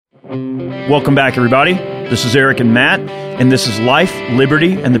Welcome back, everybody. This is Eric and Matt, and this is Life,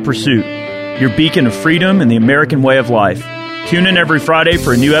 Liberty, and the Pursuit, your beacon of freedom and the American way of life. Tune in every Friday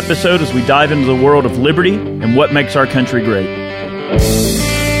for a new episode as we dive into the world of liberty and what makes our country great.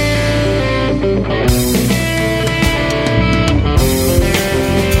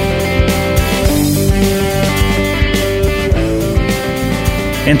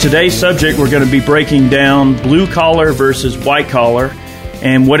 In today's subject, we're going to be breaking down blue collar versus white collar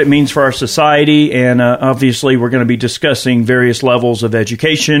and what it means for our society. And obviously, we're going to be discussing various levels of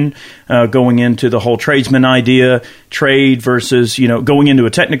education, going into the whole tradesman idea, trade versus, going into a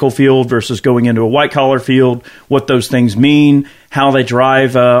technical field versus going into a white collar field, what those things mean, how they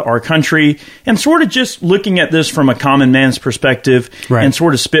drive our country, and sort of just looking at this from a common man's perspective, right, and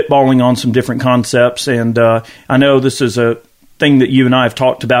sort of spitballing on some different concepts. And I know this is a thing that you and I have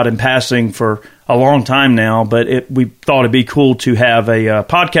talked about in passing for a long time now, but we thought it'd be cool to have a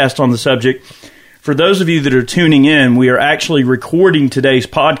podcast on the subject. For those of you that are tuning in, we are actually recording today's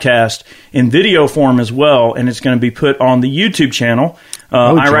podcast in video form as well, and it's going to be put on the YouTube channel,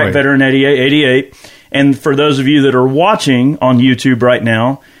 Iraq Veteran 88. And for those of you that are watching on YouTube right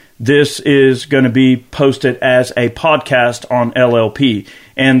now, this is going to be posted as a podcast on LLP.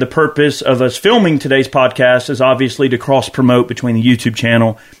 And the purpose of us filming today's podcast is obviously to cross-promote between the YouTube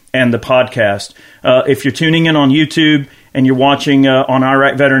channel and the podcast. If you're tuning in on YouTube and you're watching on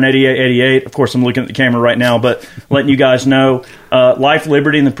Iraq Veteran 88, of course I'm looking at the camera right now, but letting you guys know, Life,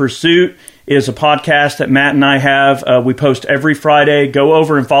 Liberty, and the Pursuit is a podcast that Matt and I have. We post every Friday. Go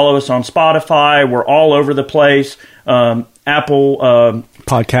over and follow us on Spotify. We're all over the place. Apple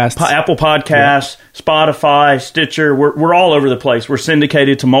Podcasts, yeah. Spotify, Stitcher. We're all over the place. We're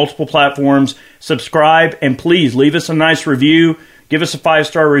syndicated to multiple platforms. Subscribe, and please leave us a nice review. Give us a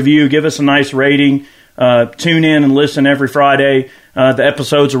 5-star review. Give us a nice rating. Tune in and listen every Friday. The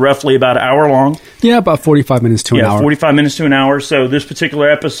episodes are roughly about an hour long. Yeah, about 45 minutes to an hour. 45 minutes to an hour. So this particular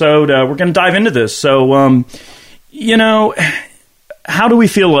episode, we're going to dive into this. So, how do we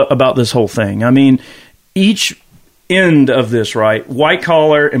feel about this whole thing? I mean, each end of this, right? White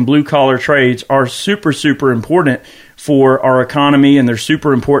collar and blue collar trades are super, super important for our economy, and they're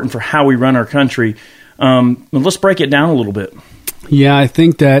super important for how we run our country. Let's break it down a little bit. Yeah, I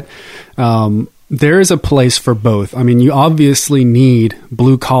think that there is a place for both. I mean, you obviously need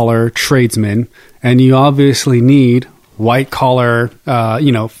blue collar tradesmen, and you obviously need white collar,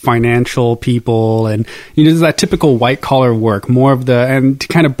 financial people, and that typical white collar work. More of and to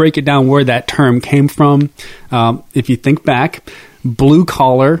kind of break it down where that term came from. If you think back, blue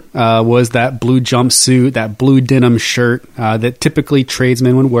collar was that blue jumpsuit, that blue denim shirt that typically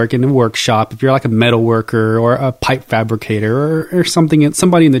tradesmen would work in a workshop. If you're like a metal worker or a pipe fabricator or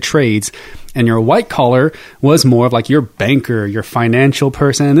somebody in the trades. And your white collar was more of like your banker, your financial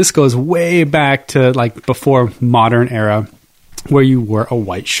person. And this goes way back to like before modern era, where you wore a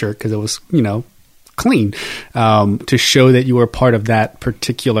white shirt because it was, clean, to show that you were part of that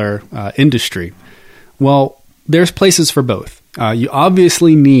particular industry. Well, there's places for both. You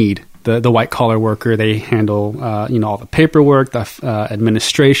obviously need the white collar worker. They handle, all the paperwork, the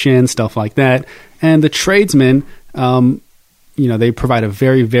administration, stuff like that. And the tradesmen, they provide a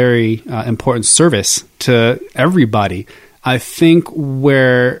very, very important service to everybody. I think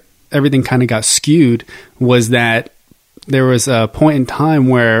where everything kind of got skewed was that there was a point in time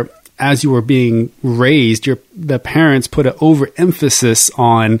where, as you were being raised, the parents put an overemphasis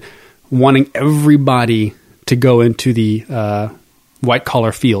on wanting everybody to go into the white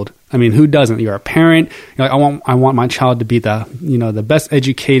collar field. I mean, who doesn't? You're a parent. You're like, I want my child to be the best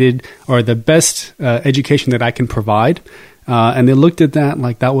educated, or the best education that I can provide. And they looked at that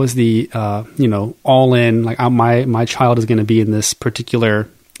like that was the, all in, like my child is going to be in this particular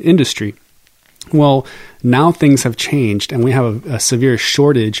industry. Well, now things have changed, and we have a severe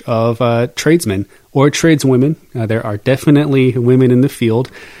shortage of tradesmen or tradeswomen. There are definitely women in the field.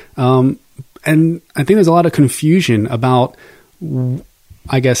 And I think there's a lot of confusion about,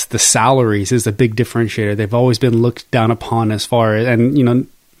 I guess, the salaries is a big differentiator. They've always been looked down upon as far as, and,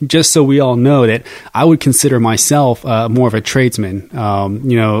 just so we all know that I would consider myself more of a tradesman.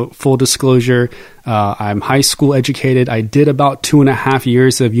 Full disclosure, I'm high school educated. I did about 2.5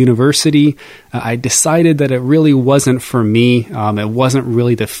 years of university. I decided that it really wasn't for me. It wasn't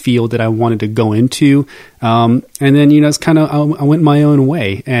really the field that I wanted to go into. And then, it's kind of, I went my own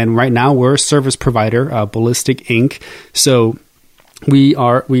way. And right now we're a service provider, Ballistic Inc. So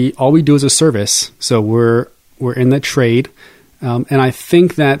all we do is a service. So we're in the trade. And I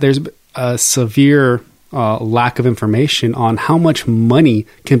think that there's a severe lack of information on how much money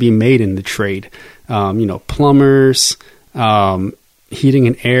can be made in the trade. Plumbers, heating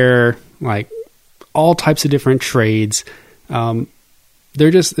and air, like all types of different trades.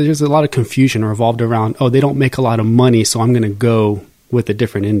 There's a lot of confusion revolved around, they don't make a lot of money, so I'm going to go with a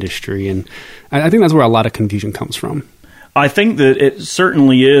different industry. And I think that's where a lot of confusion comes from. I think that it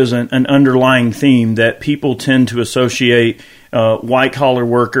certainly is an underlying theme that people tend to associate white-collar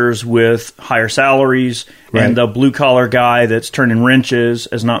workers with higher salaries, right, and the blue-collar guy that's turning wrenches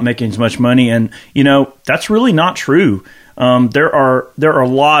as not making as much money. And, that's really not true. There are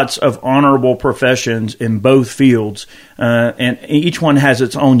lots of honorable professions in both fields, and each one has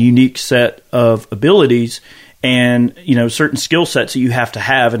its own unique set of abilities and, certain skill sets that you have to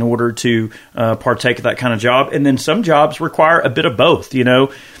have in order to partake of that kind of job. And then some jobs require a bit of both,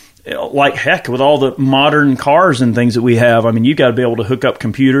 like heck, with all the modern cars and things that we have. I mean, you got to be able to hook up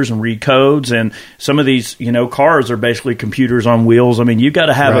computers and read codes. And some of these, cars are basically computers on wheels. I mean, you got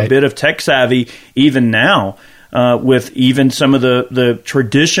to have a bit of tech savvy even now. With even some of the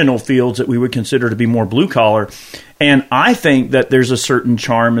traditional fields that we would consider to be more blue-collar. And I think that there's a certain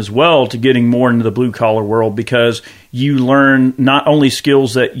charm as well to getting more into the blue-collar world because you learn not only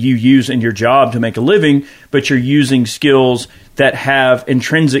skills that you use in your job to make a living, but you're using skills that have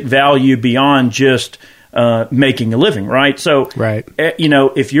intrinsic value beyond just making a living, right? So,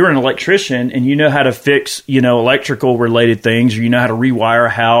 if you're an electrician and you know how to fix, electrical related things, or you know how to rewire a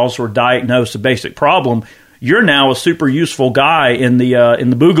house or diagnose a basic problem, you're now a super useful guy in the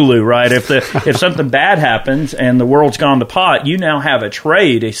boogaloo, right? If something bad happens and the world's gone to pot, you now have a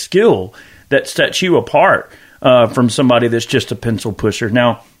trade, a skill that sets you apart from somebody that's just a pencil pusher.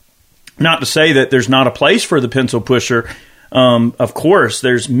 Now, not to say that there's not a place for the pencil pusher. Of course,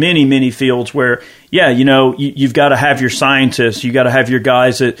 there's many, many fields where, you've got to have your scientists, you got to have your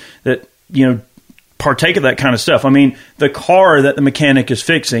guys that partake of that kind of stuff. I mean, the car that the mechanic is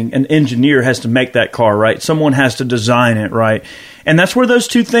fixing, an engineer has to make that car, right? Someone has to design it, right? And that's where those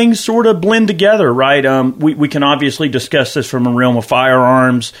two things sort of blend together, right? We can obviously discuss this from a realm of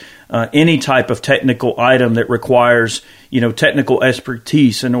firearms, any type of technical item that requires, technical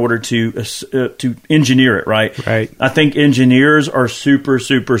expertise in order to engineer it, right? Right. I think engineers are super,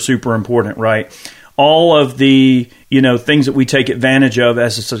 super, super important, right? All of the, things that we take advantage of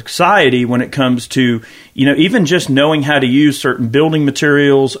as a society when it comes to, even just knowing how to use certain building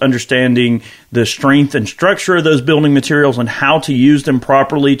materials, understanding the strength and structure of those building materials and how to use them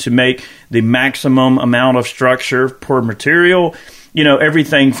properly to make the maximum amount of structure per material.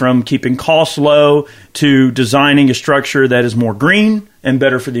 Everything from keeping costs low to designing a structure that is more green and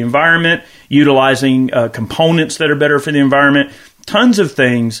better for the environment, utilizing components that are better for the environment. Tons of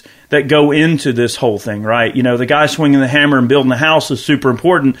things that go into this whole thing, right? The guy swinging the hammer and building the house is super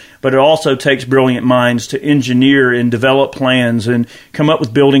important, but it also takes brilliant minds to engineer and develop plans and come up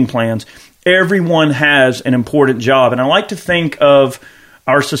with building plans. Everyone has an important job. And I like to think of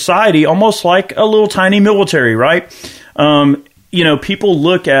our society almost like a little tiny military, right? People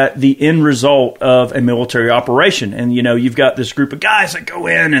look at the end result of a military operation. And, you've got this group of guys that go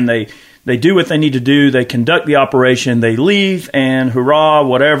in and they do what they need to do. They conduct the operation. They leave, and hurrah,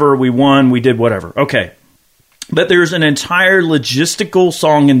 whatever, we won, we did whatever. Okay. But there's an entire logistical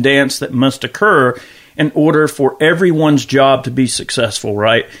song and dance that must occur in order for everyone's job to be successful,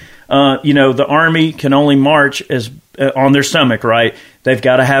 right? The Army can only march on their stomach, right? They've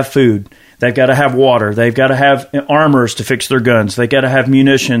got to have food. They've got to have water. They've got to have armors to fix their guns. They've got to have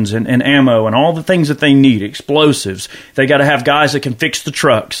munitions and ammo and all the things that they need, explosives. They got to have guys that can fix the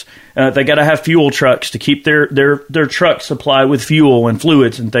trucks. They got to have fuel trucks to keep their trucks supplied with fuel and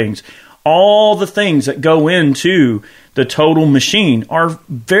fluids and things. All the things that go into the total machine are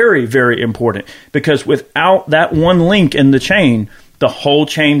very, very important because without that one link in the chain, the whole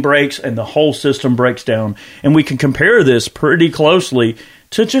chain breaks and the whole system breaks down. And we can compare this pretty closely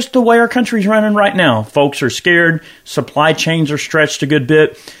to just the way our country's running right now. Folks are scared. Supply chains are stretched a good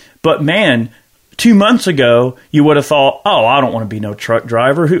bit. But man, 2 months ago, you would have thought, I don't want to be no truck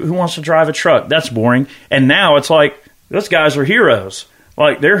driver. Who wants to drive a truck? That's boring. And now it's like, those guys are heroes.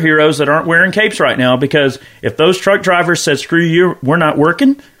 Like, they're heroes that aren't wearing capes right now because if those truck drivers said, screw you, we're not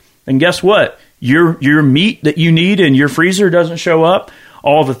working, then guess what? Your meat that you need in your freezer doesn't show up.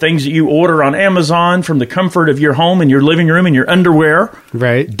 All the things that you order on Amazon from the comfort of your home and your living room and your underwear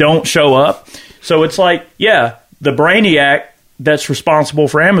don't show up. So it's like, the brainiac that's responsible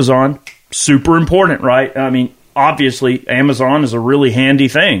for Amazon, super important, right? I mean, obviously, Amazon is a really handy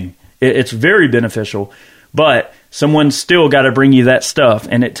thing. It's very beneficial. But someone's still got to bring you that stuff,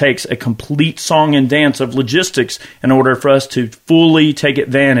 and it takes a complete song and dance of logistics in order for us to fully take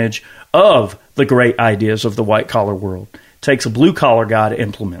advantage of the great ideas of the white-collar world. takes a blue collar guy to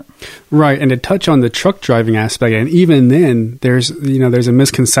implement. Right, and to touch on the truck driving aspect, and even then, there's a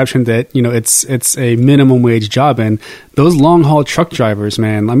misconception that it's a minimum wage job, and those long haul truck drivers,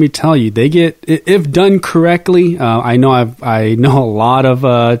 man, let me tell you, they get, if done correctly. I know a lot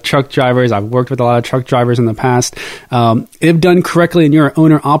of truck drivers. I've worked with a lot of truck drivers in the past. If done correctly, and you're an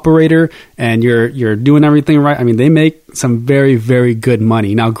owner operator, and you're doing everything right, I mean, they make some very, very good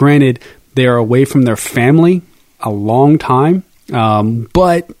money. Now, granted, they are away from their family a long time,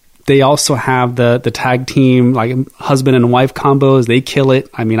 but they also have the tag team, like husband and wife combos. They kill it.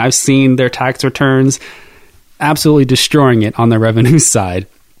 I mean, I've seen their tax returns absolutely destroying it on the revenue side.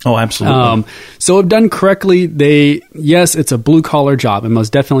 Oh, absolutely. So if done correctly, yes, it's a blue collar job, and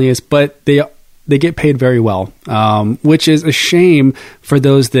most definitely is, but they get paid very well, which is a shame for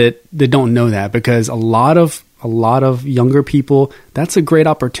those that don't know that, because a lot of younger people, that's a great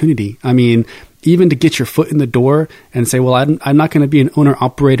opportunity. I mean, even to get your foot in the door and say, well, I'm not going to be an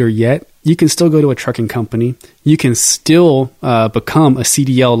owner-operator yet, you can still go to a trucking company. You can still become a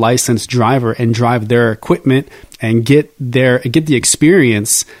CDL licensed driver and drive their equipment and get the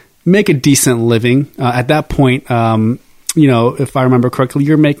experience, make a decent living. At that point, if I remember correctly,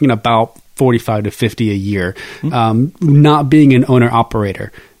 you're making about $45 to $50 a year, not being an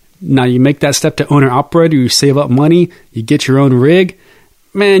owner-operator. Now, you make that step to owner-operator, you save up money, you get your own rig,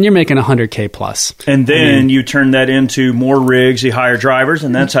 man, you're making $100K plus. And then you turn that into more rigs, you hire drivers,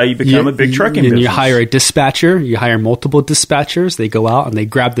 and that's how you become a big trucking business. And you hire a dispatcher, you hire multiple dispatchers, they go out and they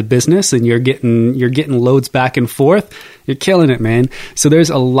grab the business, and you're getting loads back and forth. You're killing it, man. So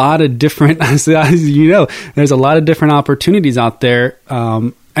there's a lot of different, as you know, there's a lot of different opportunities out there,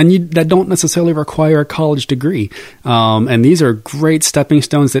 and that don't necessarily require a college degree. And these are great stepping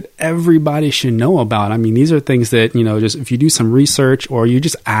stones that everybody should know about. I mean, these are things that, just if you do some research or you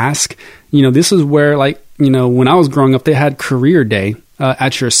just ask, this is where, when I was growing up, they had career day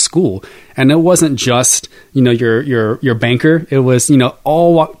at your school. And it wasn't just, your banker. It was,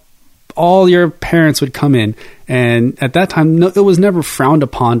 all your parents would come in. And at that time, it was never frowned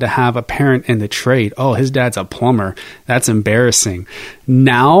upon to have a parent in the trade. Oh, his dad's a plumber. That's embarrassing.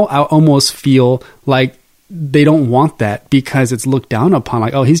 Now I almost feel like they don't want that because it's looked down upon.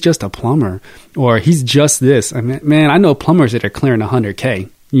 Like, oh, he's just a plumber, or he's just this. I mean, man, I know plumbers that are clearing $100K.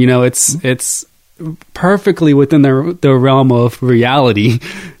 It's perfectly within the realm of reality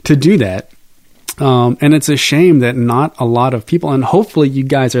to do that. And it's a shame that not a lot of people, and hopefully you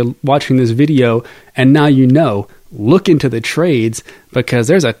guys are watching this video and now look into the trades, because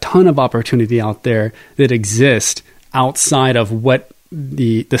there's a ton of opportunity out there that exist outside of what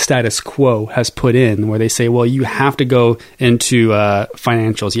the status quo has put in, where they say, well, you have to go into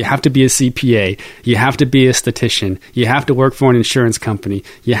financials, you have to be a CPA, you have to be a statistician, you have to work for an insurance company,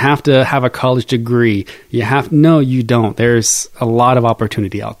 you have to have a college degree. No, you don't. There's a lot of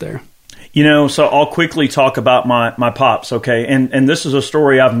opportunity out there. So I'll quickly talk about my pops, okay? And this is a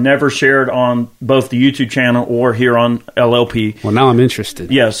story I've never shared on both the YouTube channel or here on LLP. Well, now I'm interested.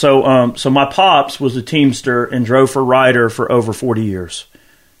 Yeah, so my pops was a Teamster and drove for Ryder for over 40 years.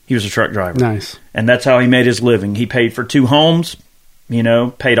 He was a truck driver. Nice. And that's how he made his living. He paid for 2 homes,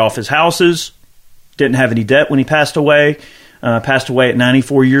 paid off his houses, didn't have any debt when he passed away at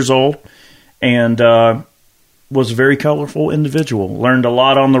 94 years old, and was a very colorful individual. Learned a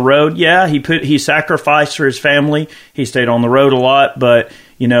lot on the road. Yeah, he sacrificed for his family. He stayed on the road a lot, but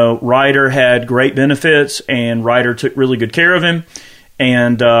Ryder had great benefits, and Ryder took really good care of him,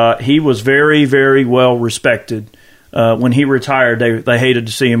 and he was very, very well respected. When he retired, they hated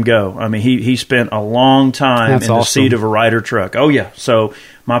to see him go. I mean, he spent a long time That's in the seat of a Ryder truck. Oh yeah. So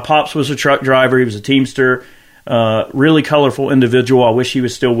my pops was a truck driver. He was a Teamster. Really colorful individual. I wish he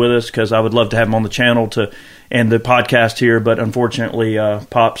was still with us, because I would love to have him on the channel and the podcast here, but unfortunately,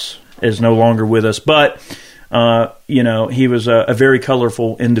 Pops is no longer with us. But, he was a very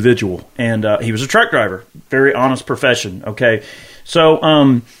colorful individual, and he was a truck driver. Very honest profession, okay? So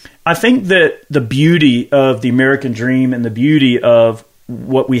I think that the beauty of the American dream and the beauty of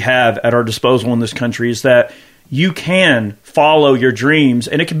what we have at our disposal in this country is that you can follow your dreams,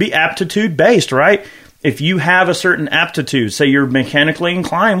 and it can be aptitude-based, right? If you have a certain aptitude, say you're mechanically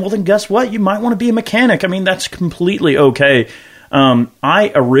inclined, well, then guess what? You might want to be a mechanic. I mean, that's completely okay.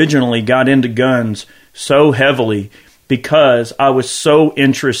 I originally got into guns so heavily because I was so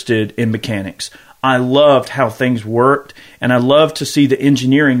interested in mechanics. I loved how things worked, and I loved to see the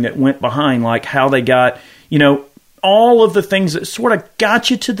engineering that went behind, like how they got, all of the things that sort of got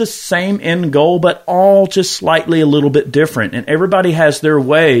you to the same end goal, but all just slightly a little bit different. And everybody has their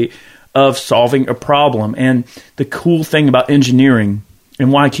way of solving a problem. And the cool thing about engineering, and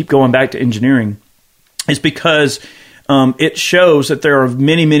why I keep going back to engineering, is because it shows that there are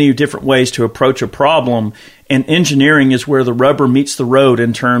many, many different ways to approach a problem, and engineering is where the rubber meets the road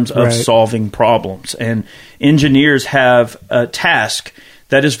in terms of solving problems. And engineers have a task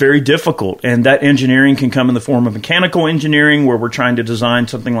that is very difficult, and that engineering can come in the form of mechanical engineering, where we're trying to design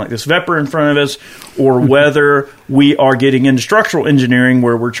something like this Vepr in front of us, or whether we are getting into structural engineering,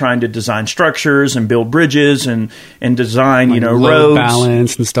 where we're trying to design structures and build bridges and design, like roads,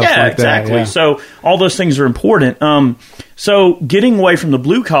 balance and stuff like that. Exactly. Yeah. So all those things are important. So getting away from the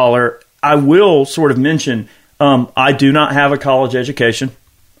blue collar, I will sort of mention, I do not have a college education.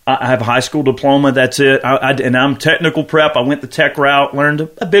 I have a high school diploma. That's it. And I'm technical prep. I went the tech route, learned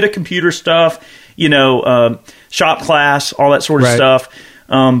a bit of computer stuff, shop class, all that sort of stuff.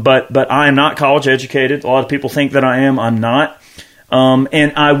 But I am not college educated. A lot of people think that I am. I'm not.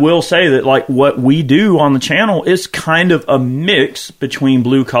 And I will say that like what we do on the channel is kind of a mix between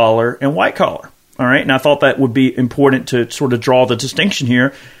blue collar and white collar. All right. And I thought that would be important to sort of draw the distinction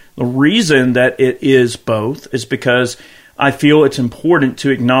here. The reason that it is both is because I feel it's important to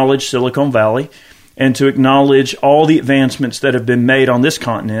acknowledge Silicon Valley and to acknowledge all the advancements that have been made on this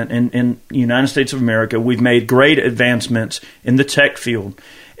continent. In the United States of America, we've made great advancements in the tech field.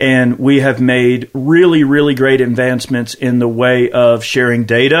 And we have made really, really great advancements in the way of sharing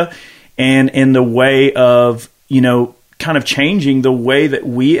data and in the way of, kind of changing the way that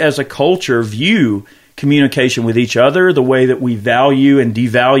we as a culture view communication with each other, the way that we value and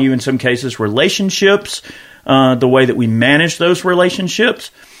devalue, in some cases, relationships, the way that we manage those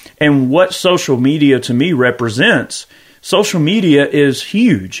relationships, and what social media to me represents. Social media is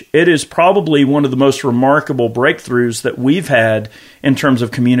huge. It is probably one of the most remarkable breakthroughs that we've had in terms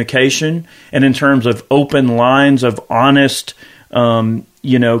of communication and in terms of open lines of honest,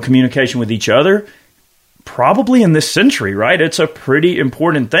 communication with each other, probably in this century, right? It's a pretty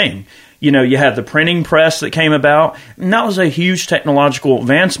important thing. You had the printing press that came about, and that was a huge technological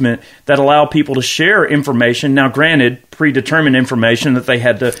advancement that allowed people to share information. Now, granted, predetermined information that they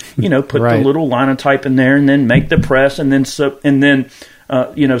had to, put the little linotype in there and then make the press and then submit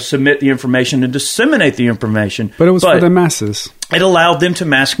the information and disseminate the information. But it was for the masses. It allowed them to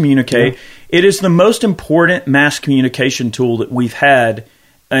mass communicate. Yeah. It is the most important mass communication tool that we've had,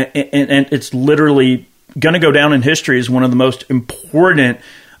 and it's literally going to go down in history as one of the most important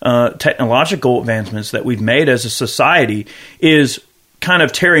technological advancements that we've made as a society, is kind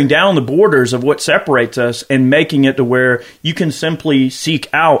of tearing down the borders of what separates us and making it to where you can simply seek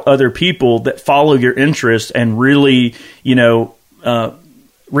out other people that follow your interests and really,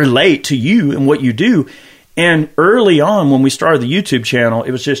 relate to you and what you do. And early on, when we started the YouTube channel,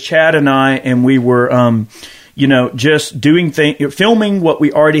 it was just Chad and I, and we were, just doing things, filming what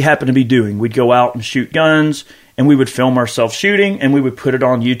we already happened to be doing. We'd go out and shoot guns, and we would film ourselves shooting, and we would put it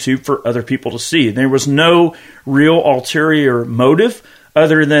on YouTube for other people to see. There was no real ulterior motive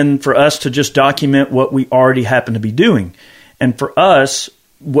other than for us to just document what we already happened to be doing. And for us,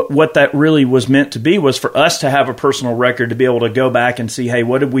 what that really was meant to be was for us to have a personal record, to be able to go back and see, hey,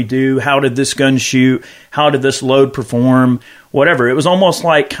 what did we do? How did this gun shoot? How did this load perform? Whatever. It was almost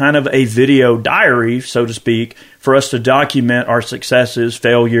like kind of a video diary, so to speak, for us to document our successes,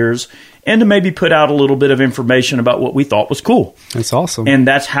 failures, and to maybe put out a little bit of information about what we thought was cool. That's awesome. And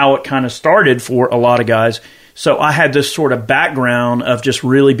that's how it kind of started for a lot of guys. So I had this sort of background of just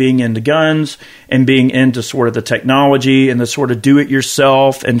really being into guns and being into sort of the technology and the sort of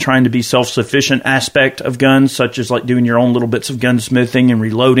do-it-yourself and trying to be self-sufficient aspect of guns, such as like doing your own little bits of gunsmithing and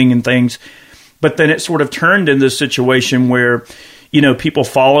reloading and things. But then it sort of turned into this situation where, people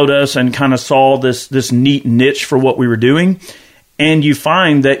followed us and kind of saw this neat niche for what we were doing. And you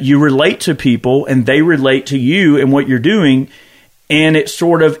find that you relate to people and they relate to you and what you're doing. And it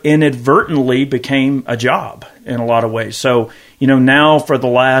sort of inadvertently became a job in a lot of ways. So, now for the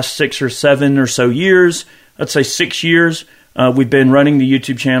last 6 or 7 or so years, let's say 6 years, we've been running the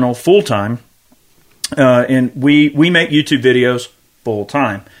YouTube channel full time. And we make YouTube videos full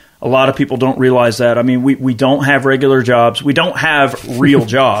time. A lot of people don't realize that. I mean, we don't have regular jobs. We don't have real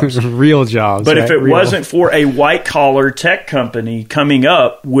jobs. Real jobs. But if it wasn't for a white-collar tech company coming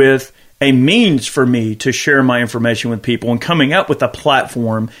up with a means for me to share my information with people and coming up with a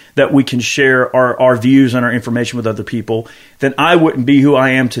platform that we can share our views and our information with other people, then I wouldn't be who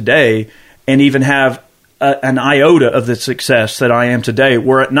I am today and even have an iota of the success that I am today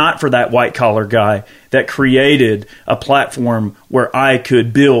were it not for that white-collar guy that created a platform where I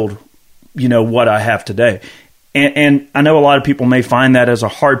could build, what I have today. And I know a lot of people may find that as a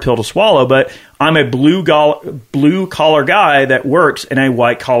hard pill to swallow, but I'm a blue collar guy that works in a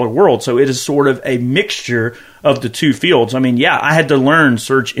white collar world. So it is sort of a mixture of the two fields. I mean, yeah, I had to learn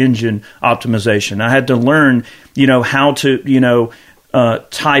search engine optimization. I had to learn, how to,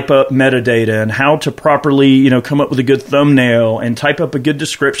 type up metadata and how to properly, come up with a good thumbnail and type up a good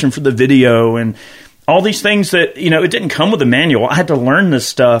description for the video and all these things that, it didn't come with a manual. I had to learn this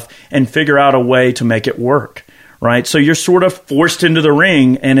stuff and figure out a way to make it work. Right. So you're sort of forced into the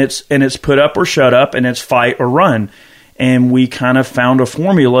ring and it's put up or shut up and it's fight or run. And we kind of found a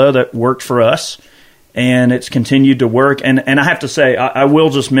formula that worked for us and it's continued to work. And I have to say, I will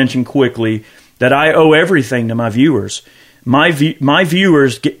just mention quickly that I owe everything to my viewers. My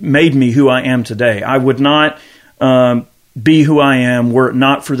viewers made me who I am today. I would not be who I am were it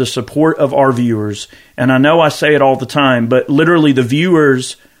not for the support of our viewers. And I know I say it all the time, but literally the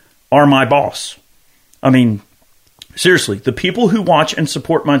viewers are my boss. I mean, seriously, the people who watch and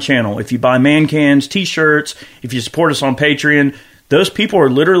support my channel, if you buy man cans, t-shirts, if you support us on Patreon, those people are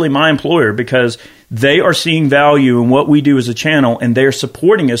literally my employer because they are seeing value in what we do as a channel and they're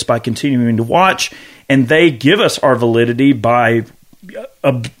supporting us by continuing to watch, and they give us our validity by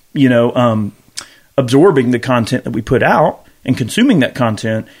absorbing the content that we put out and consuming that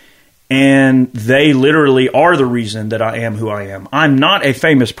content. And they literally are the reason that I am who I am. I'm not a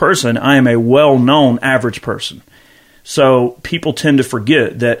famous person. I am a well-known average person. So people tend to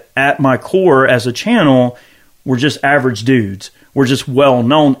forget that at my core as a channel, we're just average dudes. We're just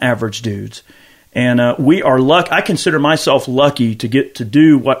well-known average dudes. And we are lucky. I consider myself lucky to get to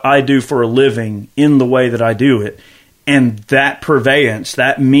do what I do for a living in the way that I do it. And that purveyance,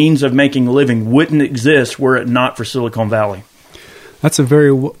 that means of making a living wouldn't exist were it not for Silicon Valley. That's a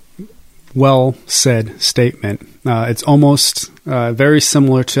very well said statement. It's almost very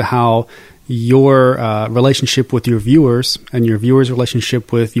similar to how your relationship with your viewers and your viewers'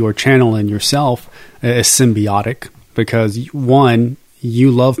 relationship with your channel and yourself is symbiotic because, one,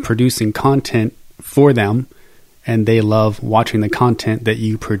 you love producing content for them and they love watching the content that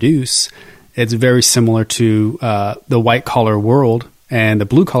you produce. It's very similar to the white-collar world and the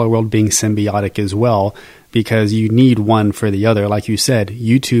blue-collar world being symbiotic as well because you need one for the other. Like you said,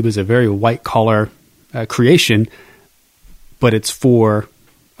 YouTube is a very white-collar creation, but it's for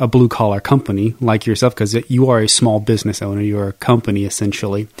a blue-collar company like yourself because you are a small business owner. You're a company,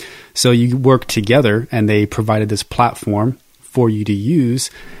 essentially. So you work together, and they provided this platform for you to use.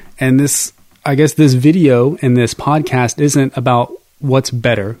 And this, I guess this video and this podcast isn't about what's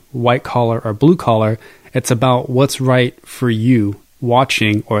better, white-collar or blue-collar. It's about what's right for you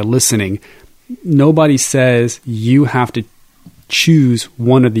watching or listening. Nobody says you have to choose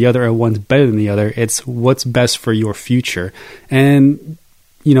one or the other or one's better than the other. It's what's best for your future. And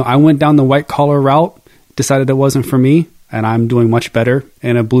I went down the white collar route, decided it wasn't for me, and I'm doing much better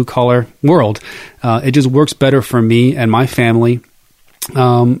in a blue collar world. It just works better for me and my family.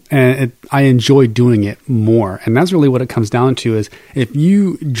 I enjoy doing it more. And that's really what it comes down to is if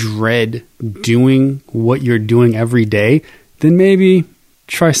you dread doing what you're doing every day, then maybe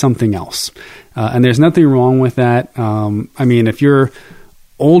try something else. And there's nothing wrong with that. I mean, if you're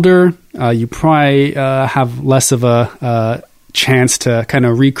older, you probably have less of a chance to kind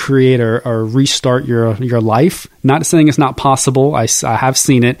of recreate or restart your life. Not saying it's not possible. I have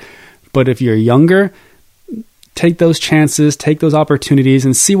seen it. But if you're younger, take those chances, take those opportunities,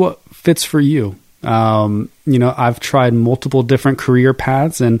 and see what fits for you. I've tried multiple different career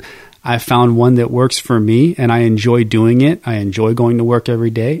paths, and I found one that works for me, and I enjoy doing it. I enjoy going to work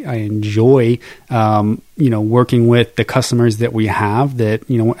every day. I enjoy, working with the customers that we have. That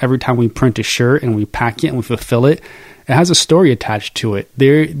every time we print a shirt and we pack it and we fulfill it, it has a story attached to it.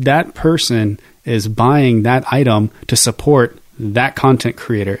 That person is buying that item to support that content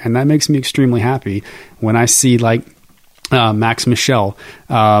creator, and that makes me extremely happy when I see like Max Michel,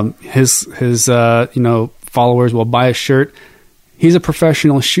 his followers will buy a shirt. He's a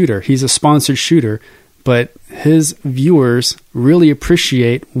professional shooter. He's a sponsored shooter, but his viewers really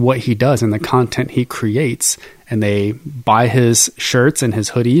appreciate what he does and the content he creates, and they buy his shirts and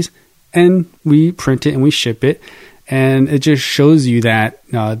his hoodies, and we print it and we ship it, and it just shows you that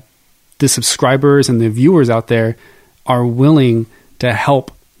the subscribers and the viewers out there are willing to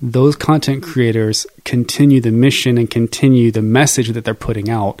help those content creators continue the mission and continue the message that they're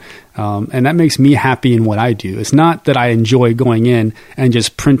putting out. And that makes me happy in what I do. It's not that I enjoy going in and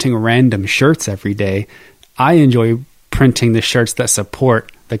just printing random shirts every day. I enjoy printing the shirts that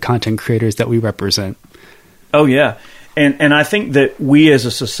support the content creators that we represent. Oh, yeah. And I think that we as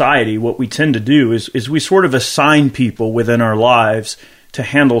a society, what we tend to do is we sort of assign people within our lives to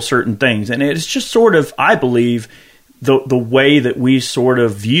handle certain things. And it's just sort of, I believe, the way that we sort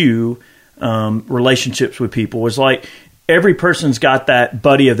of view relationships with people. It's like every person's got that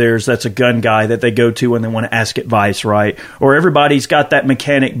buddy of theirs that's a gun guy that they go to when they want to ask advice, right? Or everybody's got that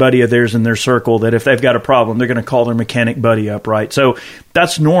mechanic buddy of theirs in their circle that if they've got a problem, they're going to call their mechanic buddy up, right? So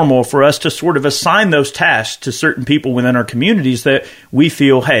that's normal for us to sort of assign those tasks to certain people within our communities that we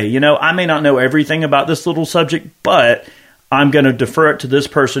feel, hey, you know, I may not know everything about this little subject, but I'm going to defer it to this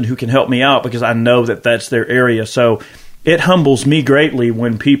person who can help me out because I know that that's their area. So it humbles me greatly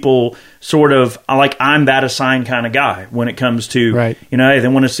when people sort of, like, I'm that assigned kind of guy when it comes to, right. You know, hey, they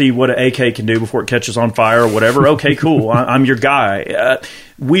want to see what an AK can do before it catches on fire or whatever. Okay, cool. I'm your guy.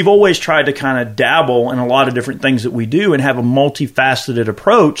 We've always tried to kind of dabble in a lot of different things that we do and have a multifaceted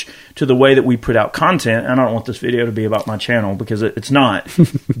approach to the way that we put out content. And I don't want this video to be about my channel because it's not.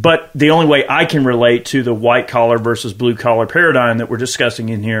 But the only way I can relate to the white collar versus blue collar paradigm that we're discussing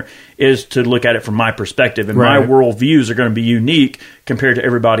in here is to look at it from my perspective. And my worldviews are going to be unique compared to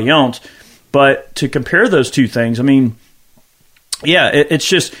everybody else. But to compare those two things, I mean, yeah, it's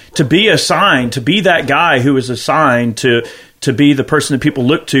just to be assigned, to be that guy who is assigned to be the person that people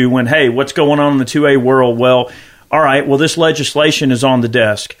look to when, hey, what's going on in the 2A world? Well, all right, well, this legislation is on the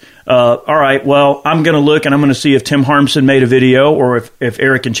desk. All right, well, I'm going to look and I'm going to see if Tim Harmson made a video or if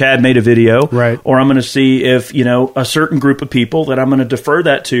Eric and Chad made a video. Right. Or I'm going to see if, you know, a certain group of people that I'm going to defer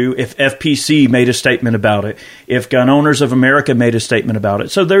that to, if FPC made a statement about it, if Gun Owners of America made a statement about it.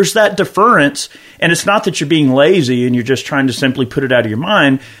 So there's that deference, and it's not that you're being lazy and you're just trying to simply put it out of your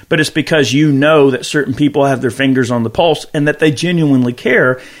mind, but it's because you know that certain people have their fingers on the pulse and that they genuinely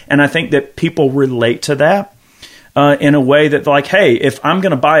care. And I think that people relate to that. In a way that, like, hey, if I'm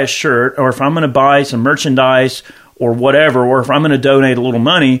going to buy a shirt or if I'm going to buy some merchandise or whatever, or if I'm going to donate a little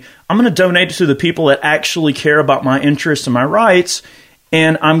money, I'm going to donate it to the people that actually care about my interests and my rights,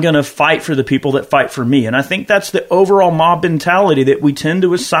 and I'm going to fight for the people that fight for me. And I think that's the overall mob mentality that we tend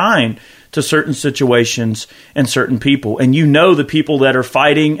to assign to certain situations and certain people. And you know the people that are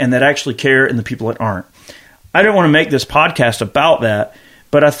fighting and that actually care and the people that aren't. I don't want to make this podcast about that,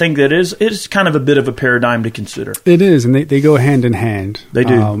 but I think that it's kind of a bit of a paradigm to consider. It is, and they go hand in hand. They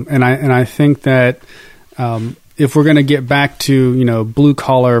do. And I think that if we're going to get back to, you know, blue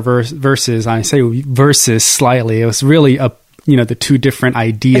collar versus, I say versus slightly, it was really the two different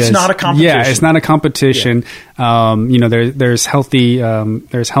ideas. It's not a competition. Yeah, it's not a competition. Yeah. You know, there's healthy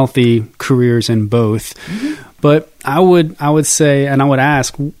careers in both. Mm-hmm. But I would say, and I would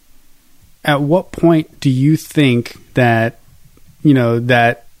ask, at what point do you think that, you know,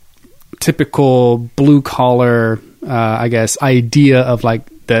 that typical blue collar, I guess, idea of like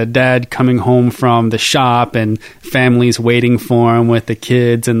the dad coming home from the shop and families waiting for him with the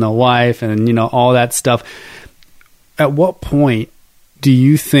kids and the wife and, you know, all that stuff. At what point do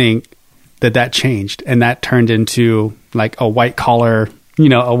you think that changed and that turned into like a white collar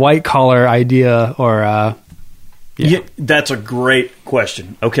idea or, Yeah, that's a great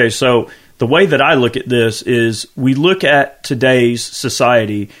question. Okay. So the way that I look at this is we look at today's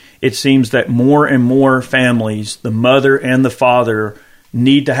society. It seems that more and more families, the mother and the father,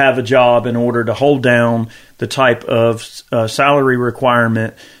 need to have a job in order to hold down the type of salary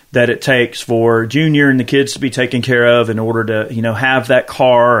requirement that it takes for Junior and the kids to be taken care of in order to, you know, have that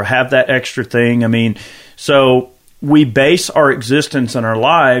car or have that extra thing. I mean, so we base our existence and our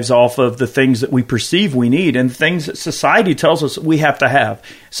lives off of the things that we perceive we need and things that society tells us we have to have.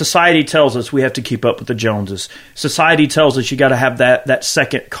 Society tells us we have to keep up with the Joneses. Society tells us you got to have that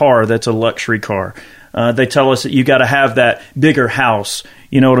second car that's a luxury car. They tell us that you got to have that bigger house.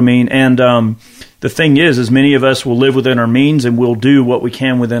 You know what I mean? And the thing is many of us will live within our means and we'll do what we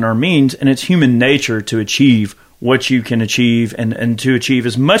can within our means. And it's human nature to achieve what you can achieve and to achieve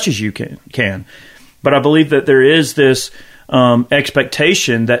as much as you can. But I believe that there is this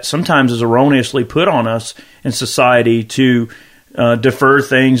expectation that sometimes is erroneously put on us in society to defer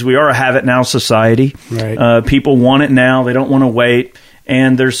things. We are a have it now society. Right. People want it now. They don't want to wait.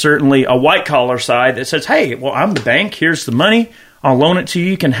 And there's certainly a white collar side that says, hey, well, I'm the bank. Here's the money. I'll loan it to you.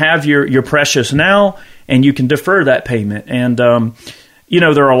 You can have your precious now, and you can defer that payment. And, you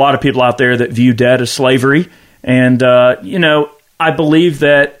know, there are a lot of people out there that view debt as slavery. And, you know, I believe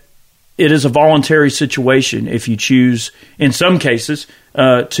that it is a voluntary situation if you choose, in some cases,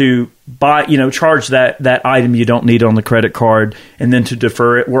 to buy, you know, charge that item you don't need on the credit card and then to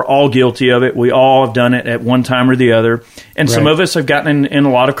defer it. We're all guilty of it. We all have done it at one time or the other. And Some of us have gotten in a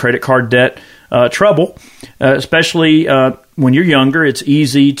lot of credit card debt trouble, especially when you're younger. It's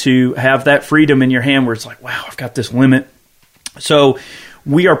easy to have that freedom in your hand where it's like, wow, I've got this limit. So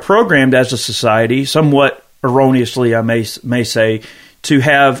we are programmed as a society, somewhat erroneously, I may say, to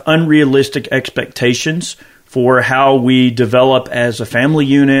have unrealistic expectations for how we develop as a family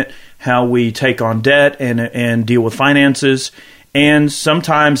unit, how we take on debt and deal with finances. And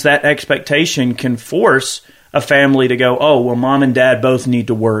sometimes that expectation can force a family to go, oh, well, mom and dad both need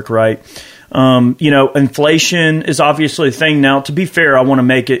to work, right? Inflation is obviously a thing. Now, to be fair, I want to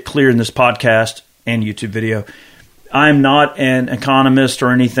make it clear in this podcast and YouTube video, I'm not an economist or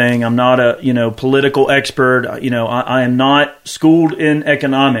anything. I'm not a, political expert. I am not schooled in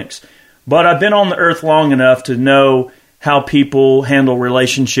economics, but I've been on the earth long enough to know how people handle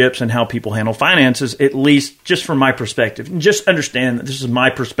relationships and how people handle finances, at least just from my perspective. And just understand that this is my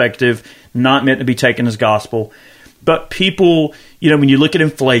perspective, not meant to be taken as gospel. But people, when you look at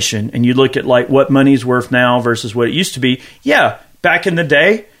inflation and you look at like what money's worth now versus what it used to be, back in the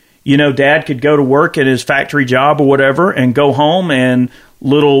day, dad could go to work at his factory job or whatever and go home, and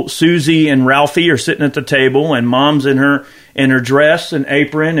little Susie and Ralphie are sitting at the table, and mom's in her dress and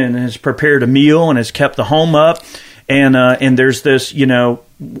apron and has prepared a meal and has kept the home up. And there's this,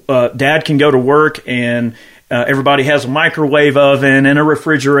 dad can go to work and everybody has a microwave oven and a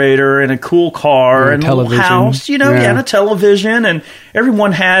refrigerator and a cool car and a little house, and a television. And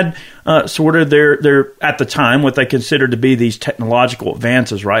everyone had sort of their, at the time, what they considered to be these technological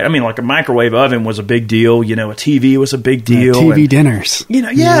advances, right? I mean, like a microwave oven was a big deal. A TV was a big deal. TV dinners.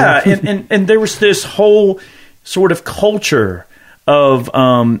 And there was this whole sort of culture of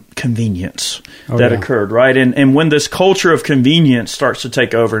convenience that occurred, right? And when this culture of convenience starts to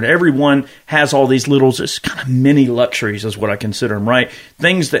take over and everyone has all these little, just kind of mini luxuries is what I consider them, right?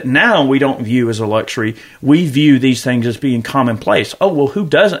 Things that now we don't view as a luxury. We view these things as being commonplace. Oh, well, who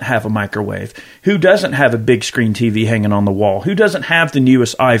doesn't have a microwave? Who doesn't have a big screen TV hanging on the wall? Who doesn't have the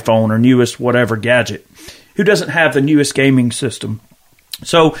newest iPhone or newest whatever gadget? Who doesn't have the newest gaming system?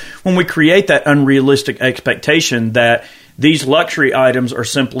 So when we create that unrealistic expectation that these luxury items are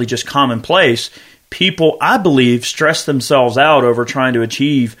simply just commonplace, people, I believe, stress themselves out over trying to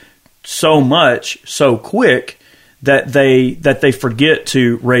achieve so much so quick that they forget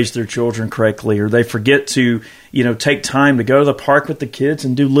to raise their children correctly, or they forget to take time to go to the park with the kids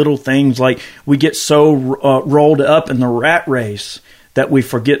and do little things. Like we get so rolled up in the rat race that we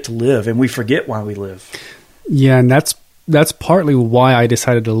forget to live, and we forget why we live. Yeah, and that's partly why I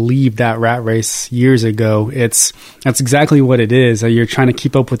decided to leave that rat race years ago. That's exactly what it is. You're trying to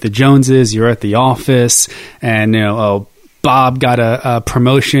keep up with the Joneses. You're at the office, and Bob got a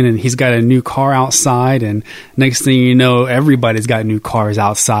promotion, and he's got a new car outside. And next thing you know, everybody's got new cars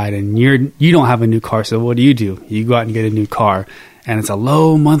outside, and you don't have a new car. So what do? You go out and get a new car. And it's a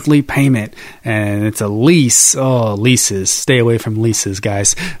low monthly payment, and it's a lease. Oh, leases! Stay away from leases,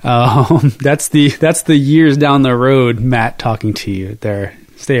 guys. That's the years down the road. Matt talking to you there.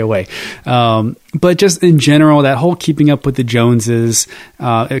 Stay away. But just in general, that whole keeping up with the Joneses,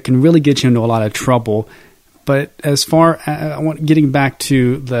 it can really get you into a lot of trouble. But as far getting back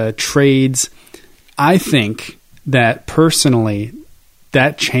to the trades, I think that personally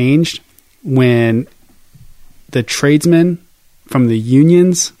that changed when the tradesmen from the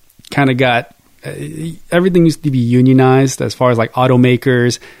unions kind of got everything used to be unionized as far as like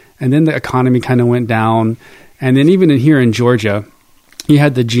automakers, and then the economy kind of went down. And then even here in Georgia, you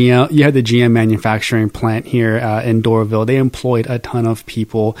had the GM manufacturing plant here in Doraville. They employed a ton of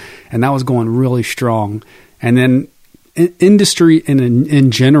people, and that was going really strong. And then industry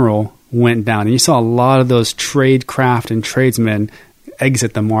in general went down, and you saw a lot of those trade craft and tradesmen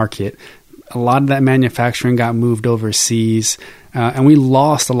exit the market. A lot of that manufacturing got moved overseas, and we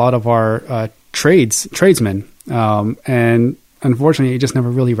lost a lot of our tradesmen. And unfortunately, it just never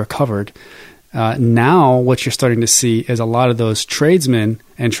really recovered. Now, what you're starting to see is a lot of those tradesmen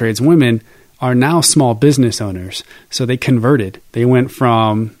and tradeswomen are now small business owners. So they converted. They went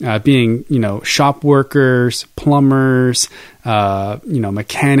from being, shop workers, plumbers,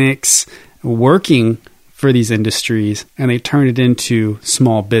 mechanics, working for these industries, and they turned it into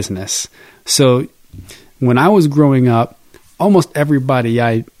small business. So when I was growing up, almost everybody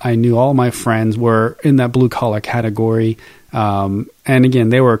I knew, all my friends were in that blue collar category. And again,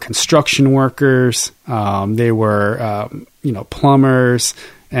 they were construction workers. They were, plumbers.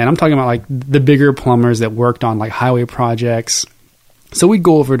 And I'm talking about like the bigger plumbers that worked on like highway projects. So we'd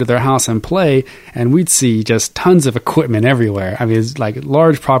go over to their house and play, and we'd see just tons of equipment everywhere. I mean, it's like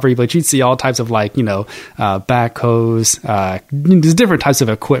large property, but you'd see all types of like, backhoes, there's different types of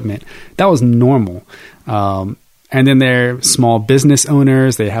equipment. That was normal. And then they're small business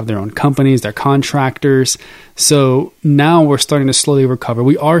owners. They have their own companies. They're contractors. So now we're starting to slowly recover.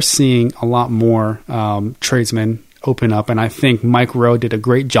 We are seeing a lot more tradesmen open up, and I think Mike Rowe did a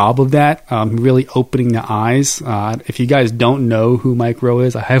great job of that, really opening the eyes. If you guys don't know who Mike Rowe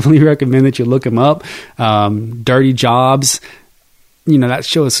is, I heavily recommend that you look him up. Dirty Jobs, that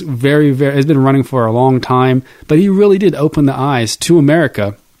show is has been running for a long time, but he really did open the eyes to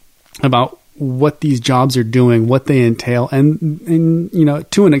America about what these jobs are doing, what they entail, and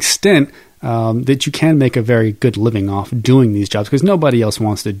to an extent that you can make a very good living off doing these jobs because nobody else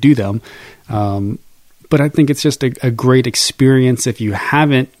wants to do them. But I think it's just a great experience if you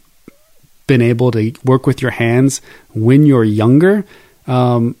haven't been able to work with your hands when you're younger,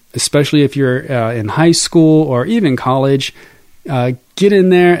 especially if you're in high school or even college. Get in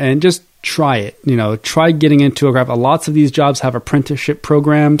there and just try it. Try getting into a craft. Lots of these jobs have apprenticeship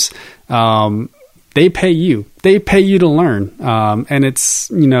programs. They pay you. They pay you to learn. And it's,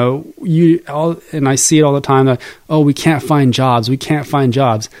 and I see it all the time that, we can't find jobs. We can't find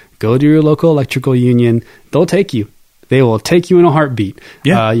jobs. Go to your local electrical union. They'll take you. They will take you in a heartbeat.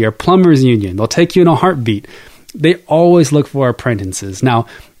 Yeah. Your plumbers union. They'll take you in a heartbeat. They always look for apprentices. Now,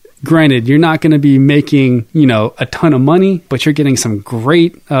 granted, you're not going to be making, a ton of money, but you're getting some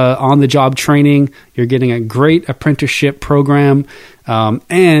great on-the-job training. You're getting a great apprenticeship program.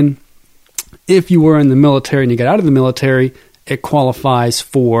 And if you were in the military and you get out of the military, it qualifies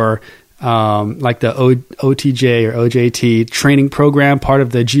for like the OTJ or OJT training program, part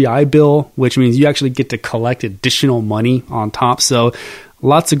of the GI Bill, which means you actually get to collect additional money on top. So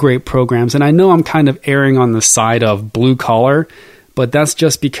lots of great programs. And I know I'm kind of erring on the side of blue collar, but that's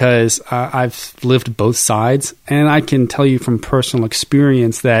just because I've lived both sides. And I can tell you from personal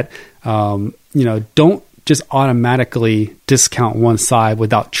experience that, don't just automatically discount one side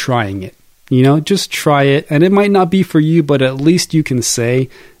without trying it. Just try it. And it might not be for you, but at least you can say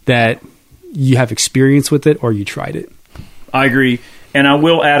that you have experience with it or you tried it. I agree. And I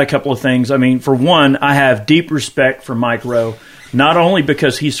will add a couple of things. I mean, for one, I have deep respect for Mike Rowe, not only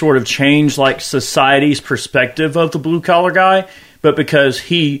because he sort of changed like society's perspective of the blue collar guy, but because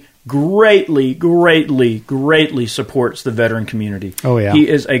he greatly supports the veteran community. Oh, yeah. He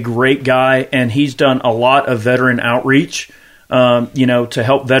is a great guy, and he's done a lot of veteran outreach, to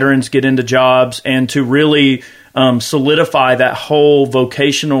help veterans get into jobs and to really solidify that whole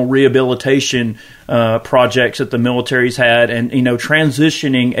vocational rehabilitation projects that the military's had, and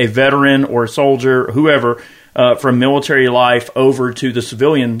transitioning a veteran or a soldier, whoever, from military life over to the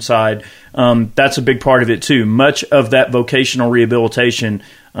civilian side. That's a big part of it too. Much of that vocational rehabilitation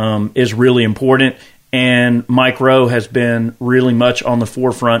is really important. And Mike Rowe has been really much on the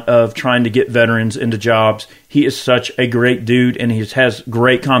forefront of trying to get veterans into jobs. He is such a great dude, and he has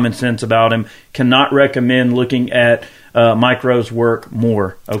great common sense about him. Cannot recommend looking at Mike Rowe's work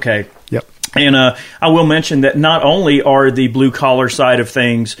more. Okay. Yep. And I will mention that not only are the blue collar side of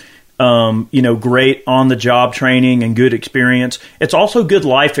things, great on the job training and good experience, it's also good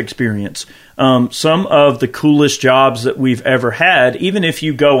life experience. Some of the coolest jobs that we've ever had, even if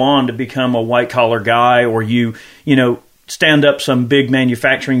you go on to become a white collar guy or you stand up some big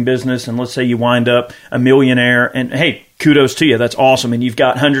manufacturing business and let's say you wind up a millionaire and hey, kudos to you. That's awesome. And you've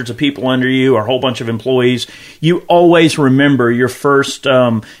got hundreds of people under you or a whole bunch of employees. You always remember your first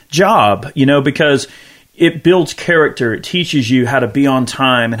job, because it builds character. It teaches you how to be on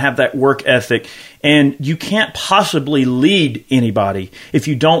time and have that work ethic. And you can't possibly lead anybody if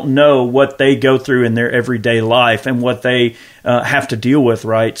you don't know what they go through in their everyday life and what they have to deal with,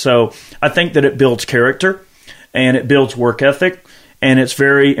 right? So I think that it builds character and it builds work ethic. And it's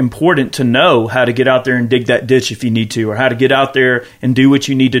very important to know how to get out there and dig that ditch if you need to, or how to get out there and do what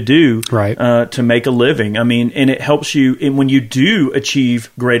you need to do to make a living. I mean, and it helps you, and when you do achieve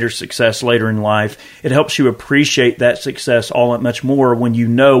greater success later in life, it helps you appreciate that success all that much more when you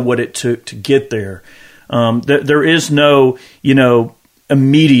know what it took to get there. There is no,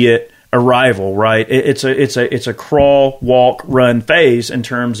 immediate arrival, right? It's a crawl, walk, run phase in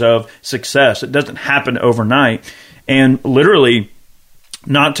terms of success. It doesn't happen overnight, and literally.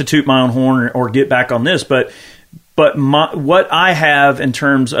 Not to toot my own horn or get back on this, but what I have in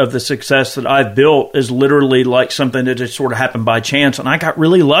terms of the success that I've built is literally like something that just sort of happened by chance, and I got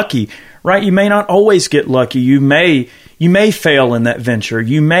really lucky, right? You may not always get lucky. You may fail in that venture.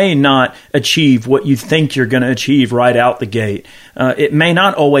 You may not achieve what you think you're going to achieve right out the gate. It may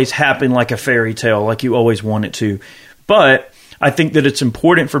not always happen like a fairy tale, like you always want it to, but I think that it's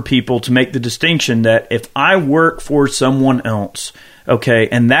important for people to make the distinction that if I work for someone else, okay,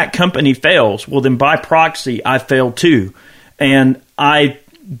 and that company fails, well, then by proxy, I failed too.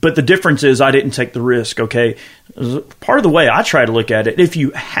 But the difference is I didn't take the risk, okay? Part of the way I try to look at it, if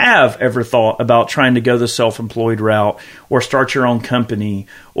you have ever thought about trying to go the self-employed route or start your own company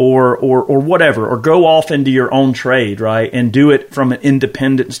or whatever, or go off into your own trade, right, and do it from an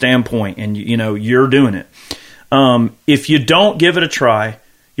independent standpoint, and you're doing it. If you don't give it a try,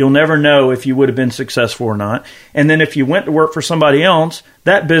 You'll never know if you would have been successful or not. And then if you went to work for somebody else,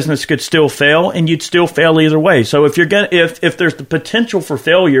 that business could still fail, and you'd still fail either way. So if there's the potential for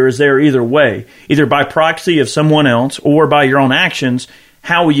failure is there either way, either by proxy of someone else or by your own actions,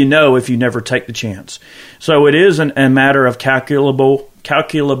 how will you know if you never take the chance? So it is a matter of calculable,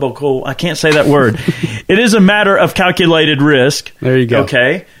 I can't say that word. It is a matter of calculated risk. There you go.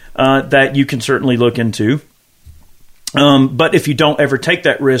 Okay, that you can certainly look into. But if you don't ever take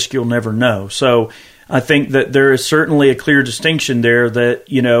that risk, you'll never know. So I think that there is certainly a clear distinction there that,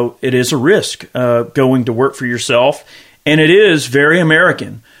 it is a risk going to work for yourself. And it is very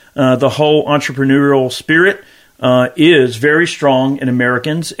American. The whole entrepreneurial spirit is very strong in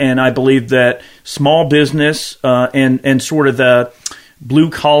Americans. And I believe that small business and sort of the blue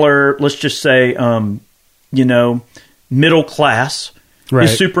collar, let's just say, middle class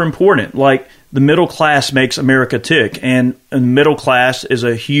is super important. Like, the middle class makes America tick, and the middle class is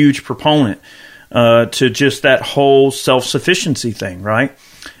a huge proponent to just that whole self-sufficiency thing, right?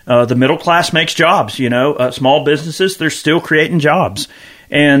 The middle class makes jobs, small businesses, they're still creating jobs.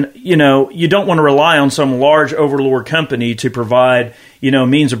 And, you don't want to rely on some large overlord company to provide,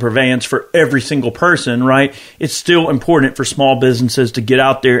 means of purveyance for every single person, right? It's still important for small businesses to get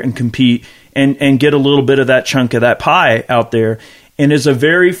out there and compete and get a little bit of that chunk of that pie out there. And it's a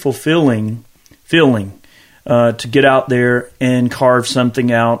very fulfilling feeling to get out there and carve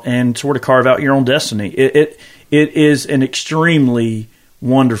something out and sort of carve out your own destiny. It is an extremely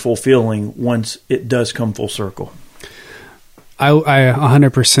wonderful feeling once it does come full circle. I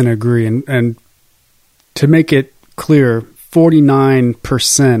 100% agree. And to make it clear,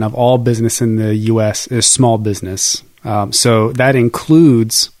 49% of all business in the U.S. is small business. So that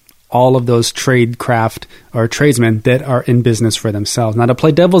includes all of those trade craft or tradesmen that are in business for themselves. Now, to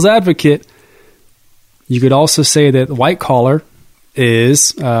play devil's advocate, you could also say that white collar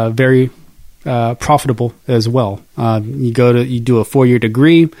is very profitable as well. You do a 4-year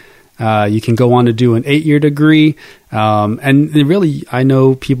degree. You can go on to do an 8-year degree. And really, I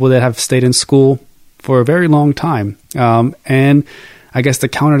know people that have stayed in school for a very long time. And I guess the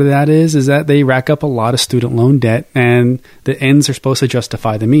counter to that is that they rack up a lot of student loan debt, and the ends are supposed to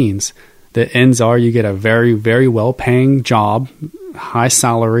justify the means. The ends are you get a very, very well-paying job, high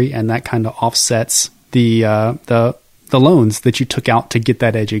salary, and that kind of offsets the loans that you took out to get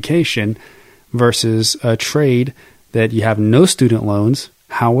that education versus a trade that you have no student loans.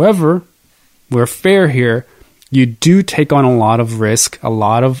 However, we're fair here. You do take on a lot of risk, a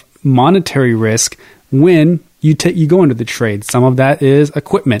lot of monetary risk when you go into the trade. Some of that is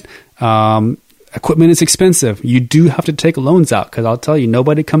equipment. Equipment is expensive. You do have to take loans out because I'll tell you,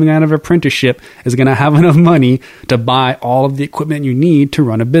 nobody coming out of apprenticeship is going to have enough money to buy all of the equipment you need to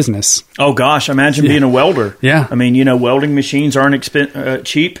run a business. Oh, gosh. Imagine being a welder. Yeah. I mean, welding machines aren't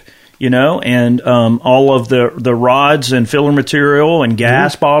cheap. And all of the rods and filler material and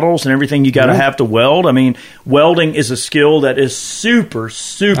gas bottles and everything you got to have to weld. I mean, welding is a skill that is super,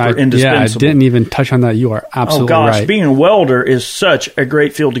 super indispensable. Yeah, I didn't even touch on that. You are absolutely right. Oh, gosh, being a welder is such a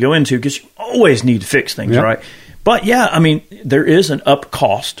great field to go into because you always need to fix things, right? But yeah, I mean, there is an up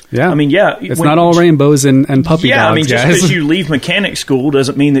cost. Yeah. I mean, yeah. It's not all rainbows and puppy dogs, I mean, just guys. because you leave mechanic school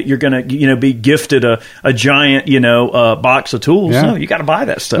doesn't mean that you're going to, be gifted a giant, box of tools. Yeah. No, you got to buy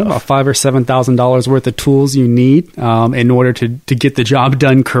that stuff. About $5,000 or $7,000 worth of tools you need in order to get the job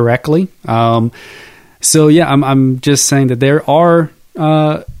done correctly. So yeah, I'm just saying that there are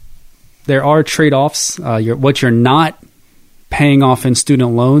trade-offs. What you're not paying off in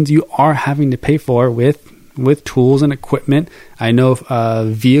student loans, you are having to pay for with tools and equipment. I know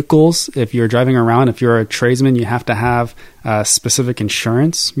vehicles, if you're driving around, if you're a tradesman, you have to have specific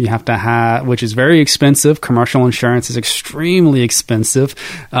insurance. You have to have, which is very expensive. Commercial insurance is extremely expensive.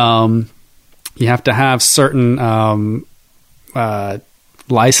 You have to have certain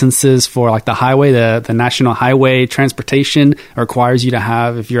licenses for like the highway, the National Highway Transportation requires you to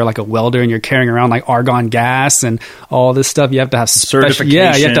have, if you're like a welder and you're carrying around like argon gas and all this stuff, you have to have certifications. You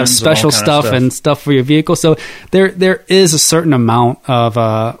have to have special stuff and stuff for your vehicle. So there is a certain amount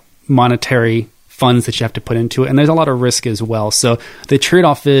of monetary funds that you have to put into it, and there's a lot of risk as well. So the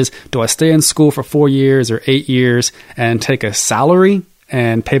trade-off is, do I stay in school for 4 years or 8 years and take a salary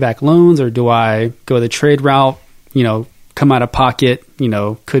and pay back loans, or do I go the trade route, come out of pocket,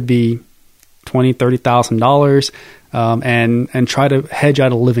 could be $20,000, $30,000, and try to hedge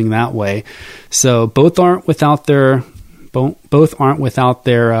out a living that way. So both aren't without their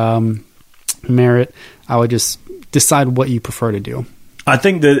merit. I would just decide what you prefer to do. I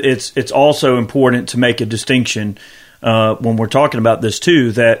think that it's also important to make a distinction when we're talking about this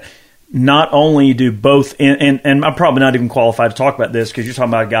too, that not only do both, and I'm probably not even qualified to talk about this because you're talking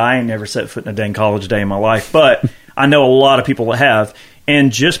about a guy I ain't never set foot in a dang college day in my life, but I know a lot of people that have.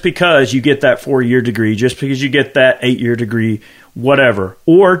 And just because you get that 4-year degree, just because you get that 8-year degree, whatever,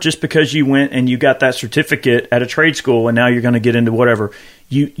 or just because you went and you got that certificate at a trade school and now you're going to get into whatever,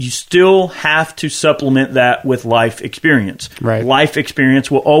 you still have to supplement that with life experience. Right. Life experience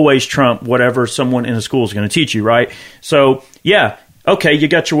will always trump whatever someone in a school is going to teach you, right? So, yeah. Okay, you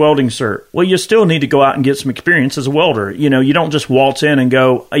got your welding cert. Well, you still need to go out and get some experience as a welder. You know, you don't just waltz in and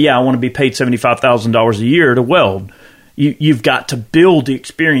go, yeah, I want to be paid $75,000 a year to weld. You've got to build the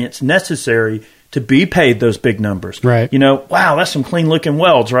experience necessary to be paid those big numbers. Right. You know, wow, that's some clean-looking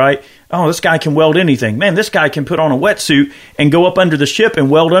welds, right? Oh, this guy can weld anything. Man, this guy can put on a wetsuit and go up under the ship and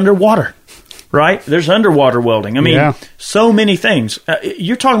weld underwater. Right? There's underwater welding. I mean, so many things.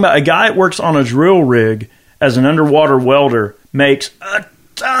 You're talking about a guy that works on a drill rig as an underwater welder makes a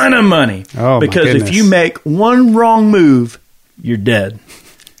ton of money. Because if you make one wrong move, you're dead.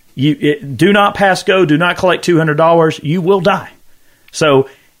 Do not pass go, do not collect $200, you will die. So,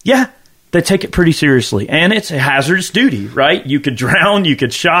 yeah, they take it pretty seriously. And it's a hazardous duty, right? You could drown, you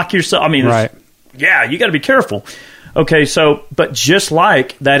could shock yourself. I mean, yeah, you got to be careful. Okay, so, but just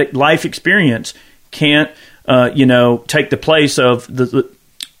like that life experience can't, take the place of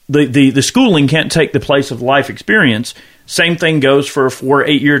the schooling can't take the place of life experience. Same thing goes for a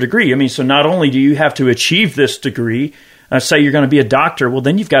 8-year degree. I mean, so not only do you have to achieve this degree, say you're going to be a doctor, well,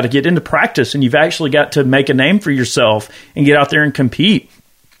 then you've got to get into practice and you've actually got to make a name for yourself and get out there and compete,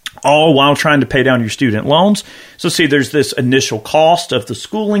 all while trying to pay down your student loans. So see, there's this initial cost of the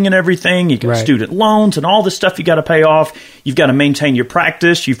schooling and everything. You got student loans and all this stuff you got to pay off. You've got to maintain your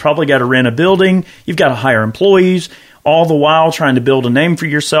practice. You've probably got to rent a building. You've got to hire employees, all the while trying to build a name for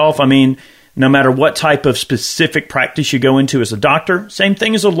yourself. I mean, no matter what type of specific practice you go into as a doctor, same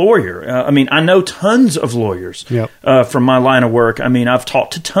thing as a lawyer. I know tons of lawyers from my line of work. I mean, I've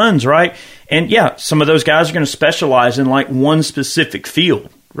talked to tons, right? And yeah, some of those guys are going to specialize in like one specific field,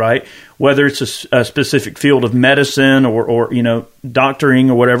 right? Whether it's a specific field of medicine or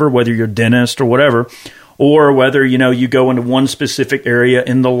doctoring or whatever, whether you're a dentist or whatever, or whether, you go into one specific area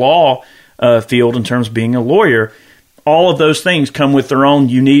in the law field in terms of being a lawyer. All of those things come with their own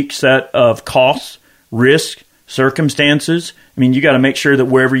unique set of costs, risk, circumstances. I mean, you got to make sure that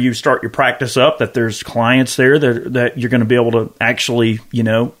wherever you start your practice up, that there's clients there that you're going to be able to actually,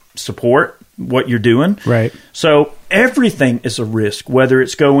 support what you're doing. Right. So everything is a risk, whether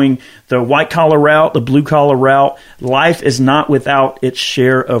it's going the white collar route, the blue collar route. Life is not without its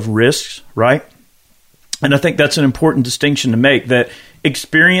share of risks, right? And I think that's an important distinction to make, that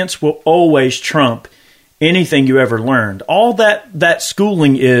experience will always trump anything you ever learned. All that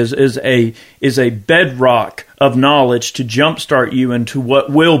schooling is a bedrock of knowledge to jumpstart you into what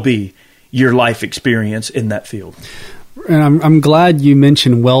will be your life experience in that field. And I'm glad you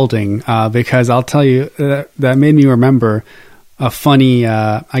mentioned welding because I'll tell you that made me remember a funny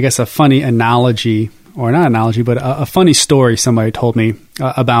analogy, or not analogy, but a funny story somebody told me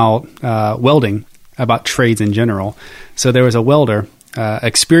about welding, about trades in general. So there was a welder,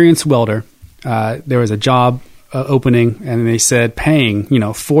 experienced welder. There was a job opening, and they said paying,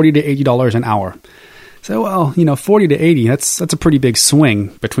 $40 to $80 an hour. So, well, 40 to 80, that's a pretty big swing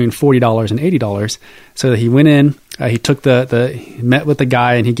between $40 and $80. So he went in, he took met with the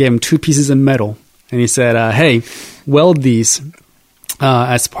guy, and he gave him 2 pieces of metal, and he said, hey, weld these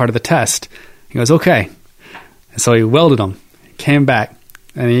as part of the test. He goes, okay. And so he welded them, came back,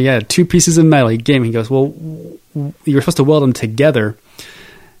 and he had 2 pieces of metal. He gave him, he goes, well, you were supposed to weld them together.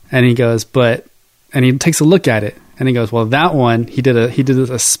 And he goes, and he takes a look at it, and he goes, well, that one, he did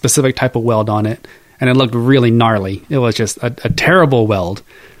a specific type of weld on it, and it looked really gnarly. It was just a terrible weld.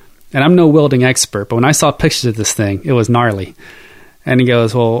 And I'm no welding expert, but when I saw pictures of this thing, it was gnarly. And he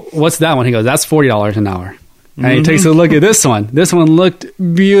goes, well, what's that one? He goes, that's $40 an hour. And he takes a look at this one. This one looked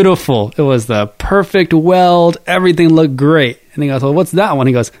beautiful. It was the perfect weld. Everything looked great. And he goes, well, what's that one?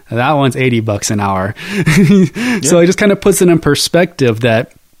 He goes, that one's $80 an hour. So it just kind of puts it in perspective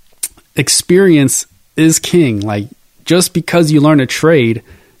that experience is king. Like, just because you learn a trade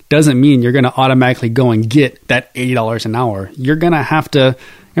doesn't mean you're going to automatically go and get that $80 an hour. You're going to have to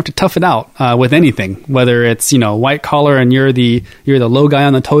tough it out with anything, whether it's, white collar and you're the low guy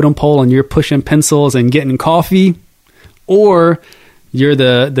on the totem pole and you're pushing pencils and getting coffee, or you're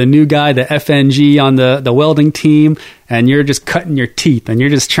the new guy, the FNG on the welding team, and you're just cutting your teeth and you're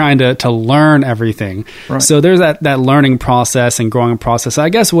just trying to learn everything. Right. So there's that learning process and growing process. I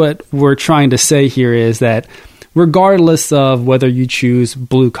guess what we're trying to say here is that regardless of whether you choose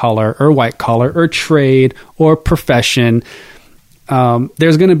blue collar or white collar or trade or profession,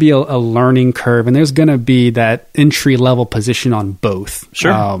 there's going to be a learning curve, and there's going to be that entry level position on both.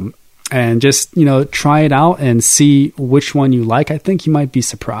 Sure. And just, try it out and see which one you like. I think you might be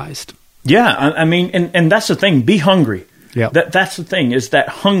surprised. Yeah. I mean, and that's the thing. Be hungry. Yeah. That's the thing, is that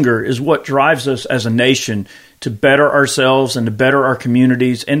hunger is what drives us as a nation to better ourselves and to better our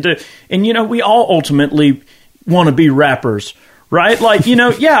communities. And we all ultimately want to be rappers, right? Like,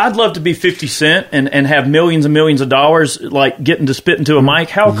 I'd love to be 50 Cent and have millions and millions of dollars, like getting to spit into a mic.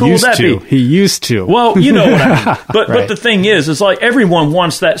 How cool would that be? He used to. Well, you know what I mean. But the thing is like everyone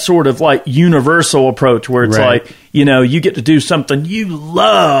wants that sort of like universal approach where it's like, you get to do something you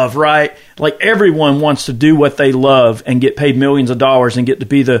love, right? Like everyone wants to do what they love and get paid millions of dollars and get to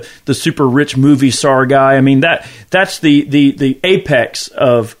be the super rich movie star guy. I mean, that's the apex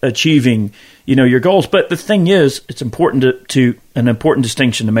of achieving your goals. But the thing is, it's important to an important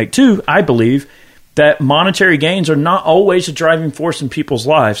distinction to make too, I believe, that monetary gains are not always a driving force in people's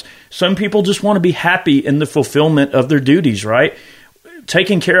lives. Some people just want to be happy in the fulfillment of their duties, right?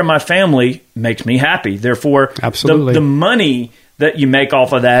 Taking care of my family makes me happy. Therefore, absolutely, the money that you make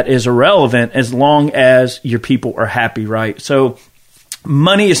off of that is irrelevant as long as your people are happy, right? So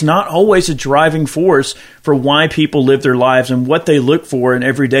money is not always a driving force for why people live their lives and what they look for in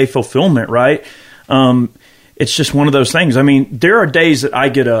everyday fulfillment, right? It's just one of those things. I mean, there are days that I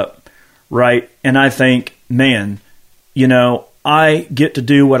get up, right, and I think, man, I get to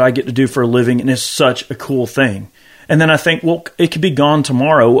do what I get to do for a living, and it's such a cool thing. And then I think, well, it could be gone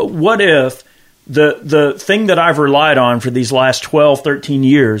tomorrow. What if the thing that I've relied on for these last 12, 13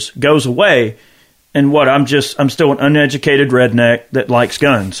 years goes away? And I'm still an uneducated redneck that likes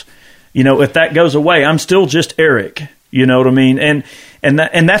guns. If that goes away, I'm still just Eric. You know what I mean? And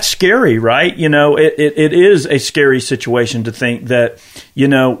that's scary, right? It is a scary situation to think that,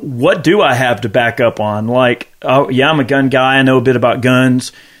 what do I have to back up on? Like, oh yeah, I'm a gun guy. I know a bit about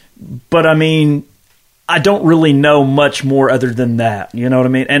guns, but I mean, I don't really know much more other than that. You know what I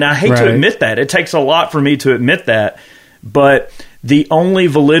mean? And I hate to admit that. It takes a lot for me to admit that, but the only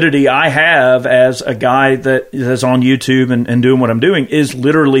validity I have as a guy that is on YouTube and doing what I'm doing is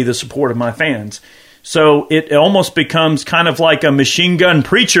literally the support of my fans. So it almost becomes kind of like a machine gun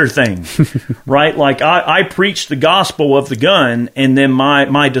preacher thing, right? Like I preach the gospel of the gun, and then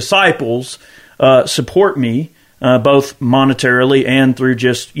my disciples support me both monetarily and through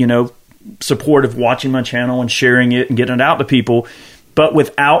just, support of watching my channel and sharing it and getting it out to people. But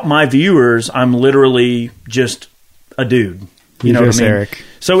without my viewers, I'm literally just a dude. You know what I mean? Eric.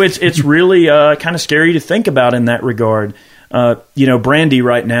 So it's really kind of scary to think about in that regard. Brandy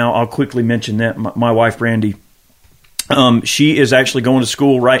right now, I'll quickly mention that, my wife Brandy, she is actually going to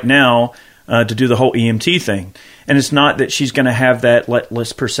school right now to do the whole EMT thing. And it's not that she's going to have that,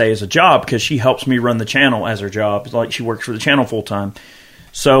 let's per se, as a job, because she helps me run the channel as her job. It's like she works for the channel full time.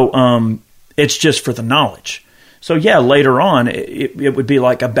 So it's just for the knowledge. So yeah, later on, it would be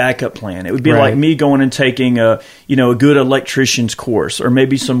like a backup plan. It would be like me going and taking a good electrician's course, or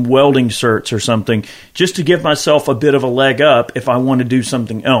maybe some welding certs or something, just to give myself a bit of a leg up if I want to do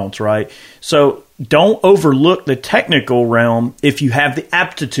something else, right? So don't overlook the technical realm if you have the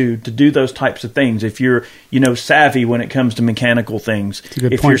aptitude to do those types of things. If you're, savvy when it comes to mechanical things,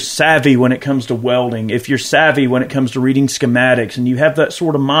 if you're savvy when it comes to welding, if you're savvy when it comes to reading schematics, and you have that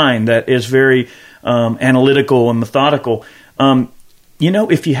sort of mind that is very analytical and methodical,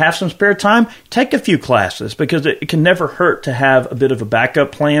 if you have some spare time, take a few classes, because it can never hurt to have a bit of a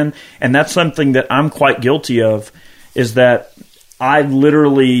backup plan. And that's something that I'm quite guilty of, is that I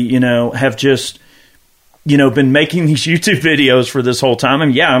literally, have just, been making these YouTube videos for this whole time.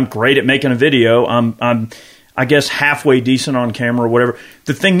 And yeah, I'm great at making a video. I'm I guess halfway decent on camera or whatever.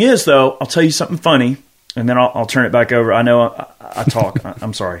 The thing is, though, I'll tell you something funny, and then I'll turn it back over. I know I talk.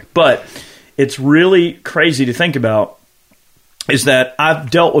 I'm sorry. But it's really crazy to think about, is that I've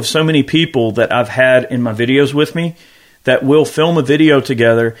dealt with so many people that I've had in my videos with me that will film a video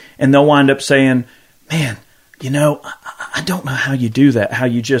together, and they'll wind up saying, man, I don't know how you do that, how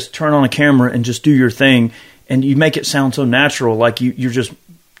you just turn on a camera and just do your thing, and you make it sound so natural, like you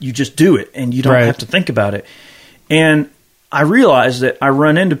just do it, and you don't have to think about it. And I realize that I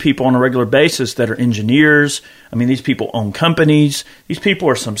run into people on a regular basis that are engineers. I mean, these people own companies. These people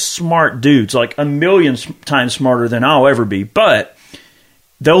are some smart dudes, like a million times smarter than I'll ever be. But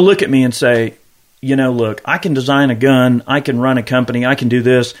they'll look at me and say, look, I can design a gun. I can run a company. I can do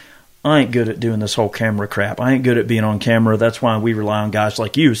this. I ain't good at doing this whole camera crap. I ain't good at being on camera. That's why we rely on guys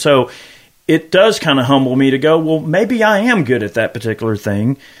like you. So it does kind of humble me to go, well, maybe I am good at that particular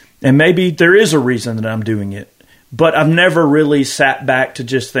thing, and maybe there is a reason that I'm doing it. But I've never really sat back to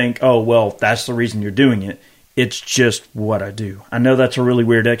just think, oh, well, that's the reason you're doing it. it's just what I do. I know that's a really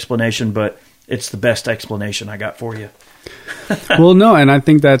weird explanation, but it's the best explanation I got for you. Well, no, and I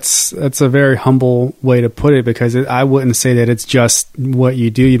think that's a very humble way to put it, because I wouldn't say that it's just what you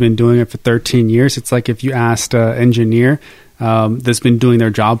do. You've been doing it for 13 years. It's like if you asked an engineer that's been doing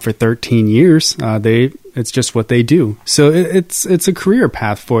their job for 13 years, it's just what they do. So it's a career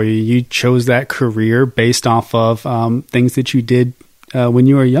path for you. You chose that career based off of things that you did when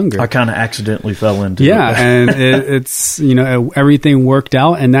you were younger. I kind of accidentally fell into it. Yeah, and it's, everything worked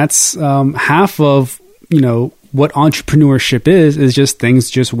out, and that's half of, what entrepreneurship is just things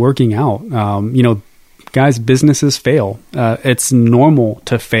just working out. Guys, businesses fail. It's normal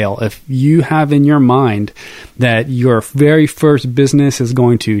to fail. If you have in your mind that your very first business is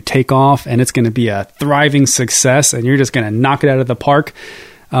going to take off and it's going to be a thriving success and you're just going to knock it out of the park,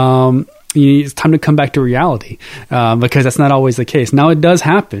 it's time to come back to reality, because that's not always the case. Now, it does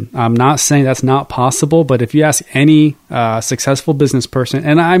happen. I'm not saying that's not possible, but if you ask any successful business person,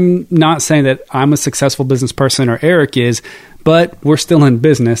 and I'm not saying that I'm a successful business person or Eric is, but we're still in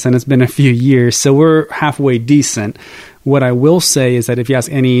business and it's been a few years, so we're halfway decent. What I will say is that if you ask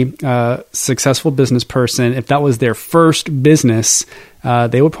any successful business person, if that was their first business,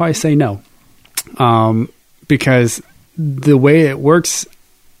 they would probably say no, because the way it works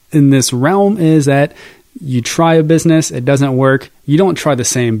in this realm is that you try a business, it doesn't work. You don't try the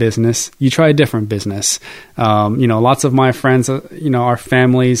same business. You try a different business. Lots of my friends, our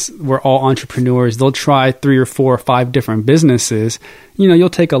families, we're all entrepreneurs. They'll try 3 or 4 or 5 different businesses. You'll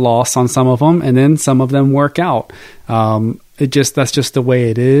take a loss on some of them, and then some of them work out. That's just the way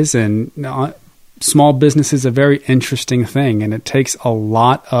it is. And small business is a very interesting thing, and it takes a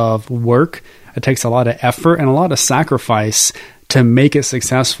lot of work. It takes a lot of effort and a lot of sacrifice to make it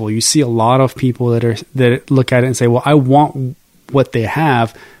successful. You see a lot of people that look at it and say, well, I want what they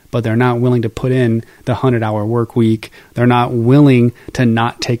have, but they're not willing to put in the 100-hour work week. They're not willing to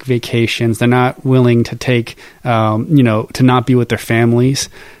not take vacations. They're not willing to take, to not be with their families.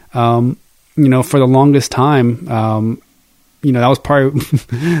 For the longest time, that was probably,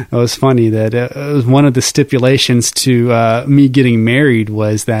 it was funny that it was one of the stipulations to me getting married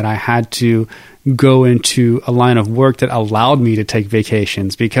was that I had to go into a line of work that allowed me to take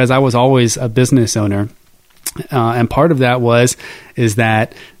vacations, because I was always a business owner. And part of that is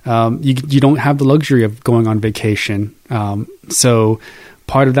that you don't have the luxury of going on vacation. So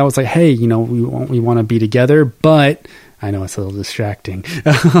part of that was like, hey, we want to be together, but I know it's a little distracting.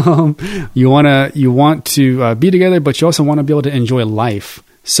 You want to be together, but you also want to be able to enjoy life.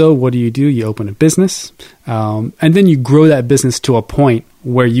 So what do? You open a business, and then you grow that business to a point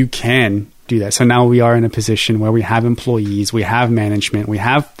where you can do that. So now we are in a position where we have employees, we have management, we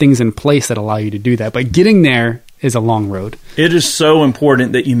have things in place that allow you to do that. But getting there is a long road. It is so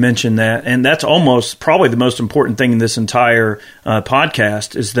important that you mention that. And that's almost probably the most important thing in this entire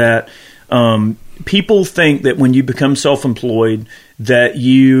podcast is that people think that when you become self-employed that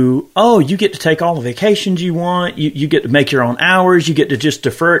you get to take all the vacations you want, you get to make your own hours, you get to just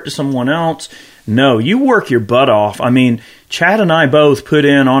defer it to someone else. No, you work your butt off. I mean, Chad and I both put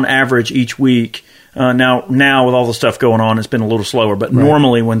in on average each week. Now with all the stuff going on, it's been a little slower, but right.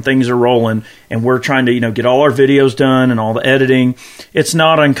 Normally when things are rolling and we're trying to, get all our videos done and all the editing, it's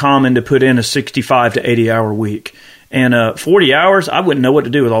not uncommon to put in a 65 to 80 hour week. And 40 hours, I wouldn't know what to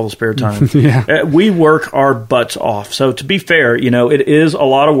do with all the spare time. Yeah. We work our butts off. So to be fair, it is a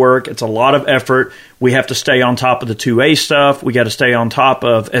lot of work. It's a lot of effort. We have to stay on top of the 2A stuff. We got to stay on top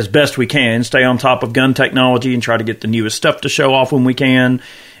of, as best we can, stay on top of gun technology and try to get the newest stuff to show off when we can.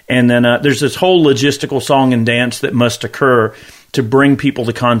 And then there's this whole logistical song and dance that must occur to bring people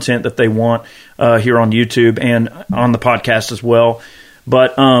the content that they want here on YouTube and on the podcast as well.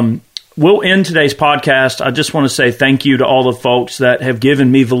 But we'll end today's podcast. I just want to say thank you to all the folks that have given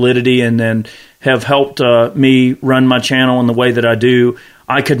me validity and then have helped me run my channel in the way that I do.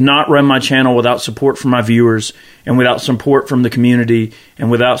 I could not run my channel without support from my viewers and without support from the community and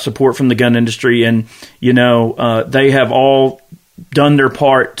without support from the gun industry. And, they have all done their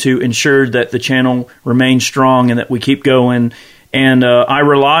part to ensure that the channel remains strong and that we keep going. And I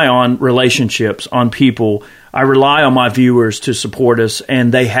rely on relationships, on people. I rely on my viewers to support us,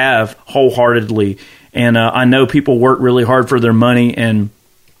 and they have wholeheartedly. And I know people work really hard for their money, and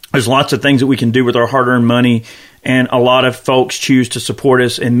there's lots of things that we can do with our hard-earned money, and a lot of folks choose to support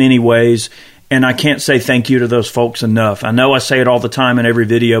us in many ways, and I can't say thank you to those folks enough. I know I say it all the time in every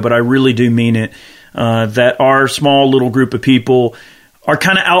video, but I really do mean it, that our small little group of people are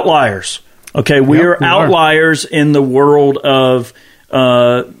kind of outliers. Okay, we are outliers in the world of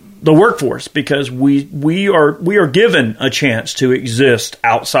the workforce, because we are given a chance to exist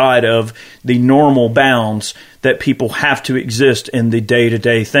outside of the normal bounds that people have to exist in the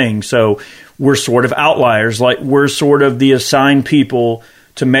day-to-day thing. So we're sort of outliers, like we're sort of the assigned people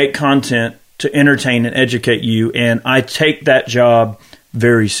to make content, to entertain and educate you, and I take that job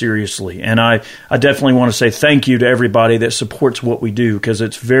very seriously. And I definitely want to say thank you to everybody that supports what we do, because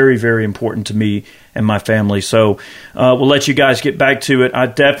it's very, very important to me and my family. So we'll let you guys get back to it. I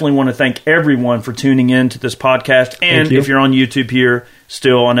definitely want to thank everyone for tuning in to this podcast. And if you're on YouTube here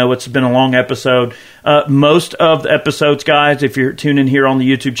still, I know it's been a long episode. Most of the episodes, guys, if you're tuning here on the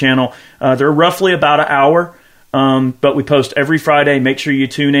YouTube channel, they're roughly about an hour. But we post every Friday. Make sure you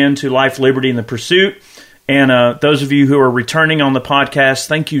tune in to Life, Liberty, and the Pursuit. And those of you who are returning on the podcast,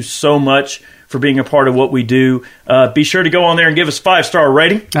 thank you so much for being a part of what we do. Be sure to go on there and give us a 5-star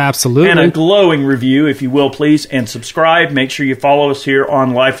rating. Absolutely. And a glowing review, if you will, please. And subscribe. Make sure you follow us here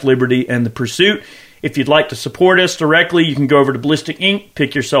on Life, Liberty, and the Pursuit. If you'd like to support us directly, you can go over to Ballistic Ink,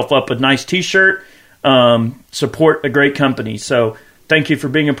 pick yourself up a nice T-shirt, support a great company. So thank you for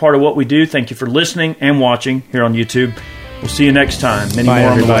being a part of what we do. Thank you for listening and watching here on YouTube. We'll see you next time. Many Bye,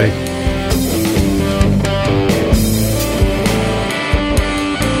 more everybody. on the way.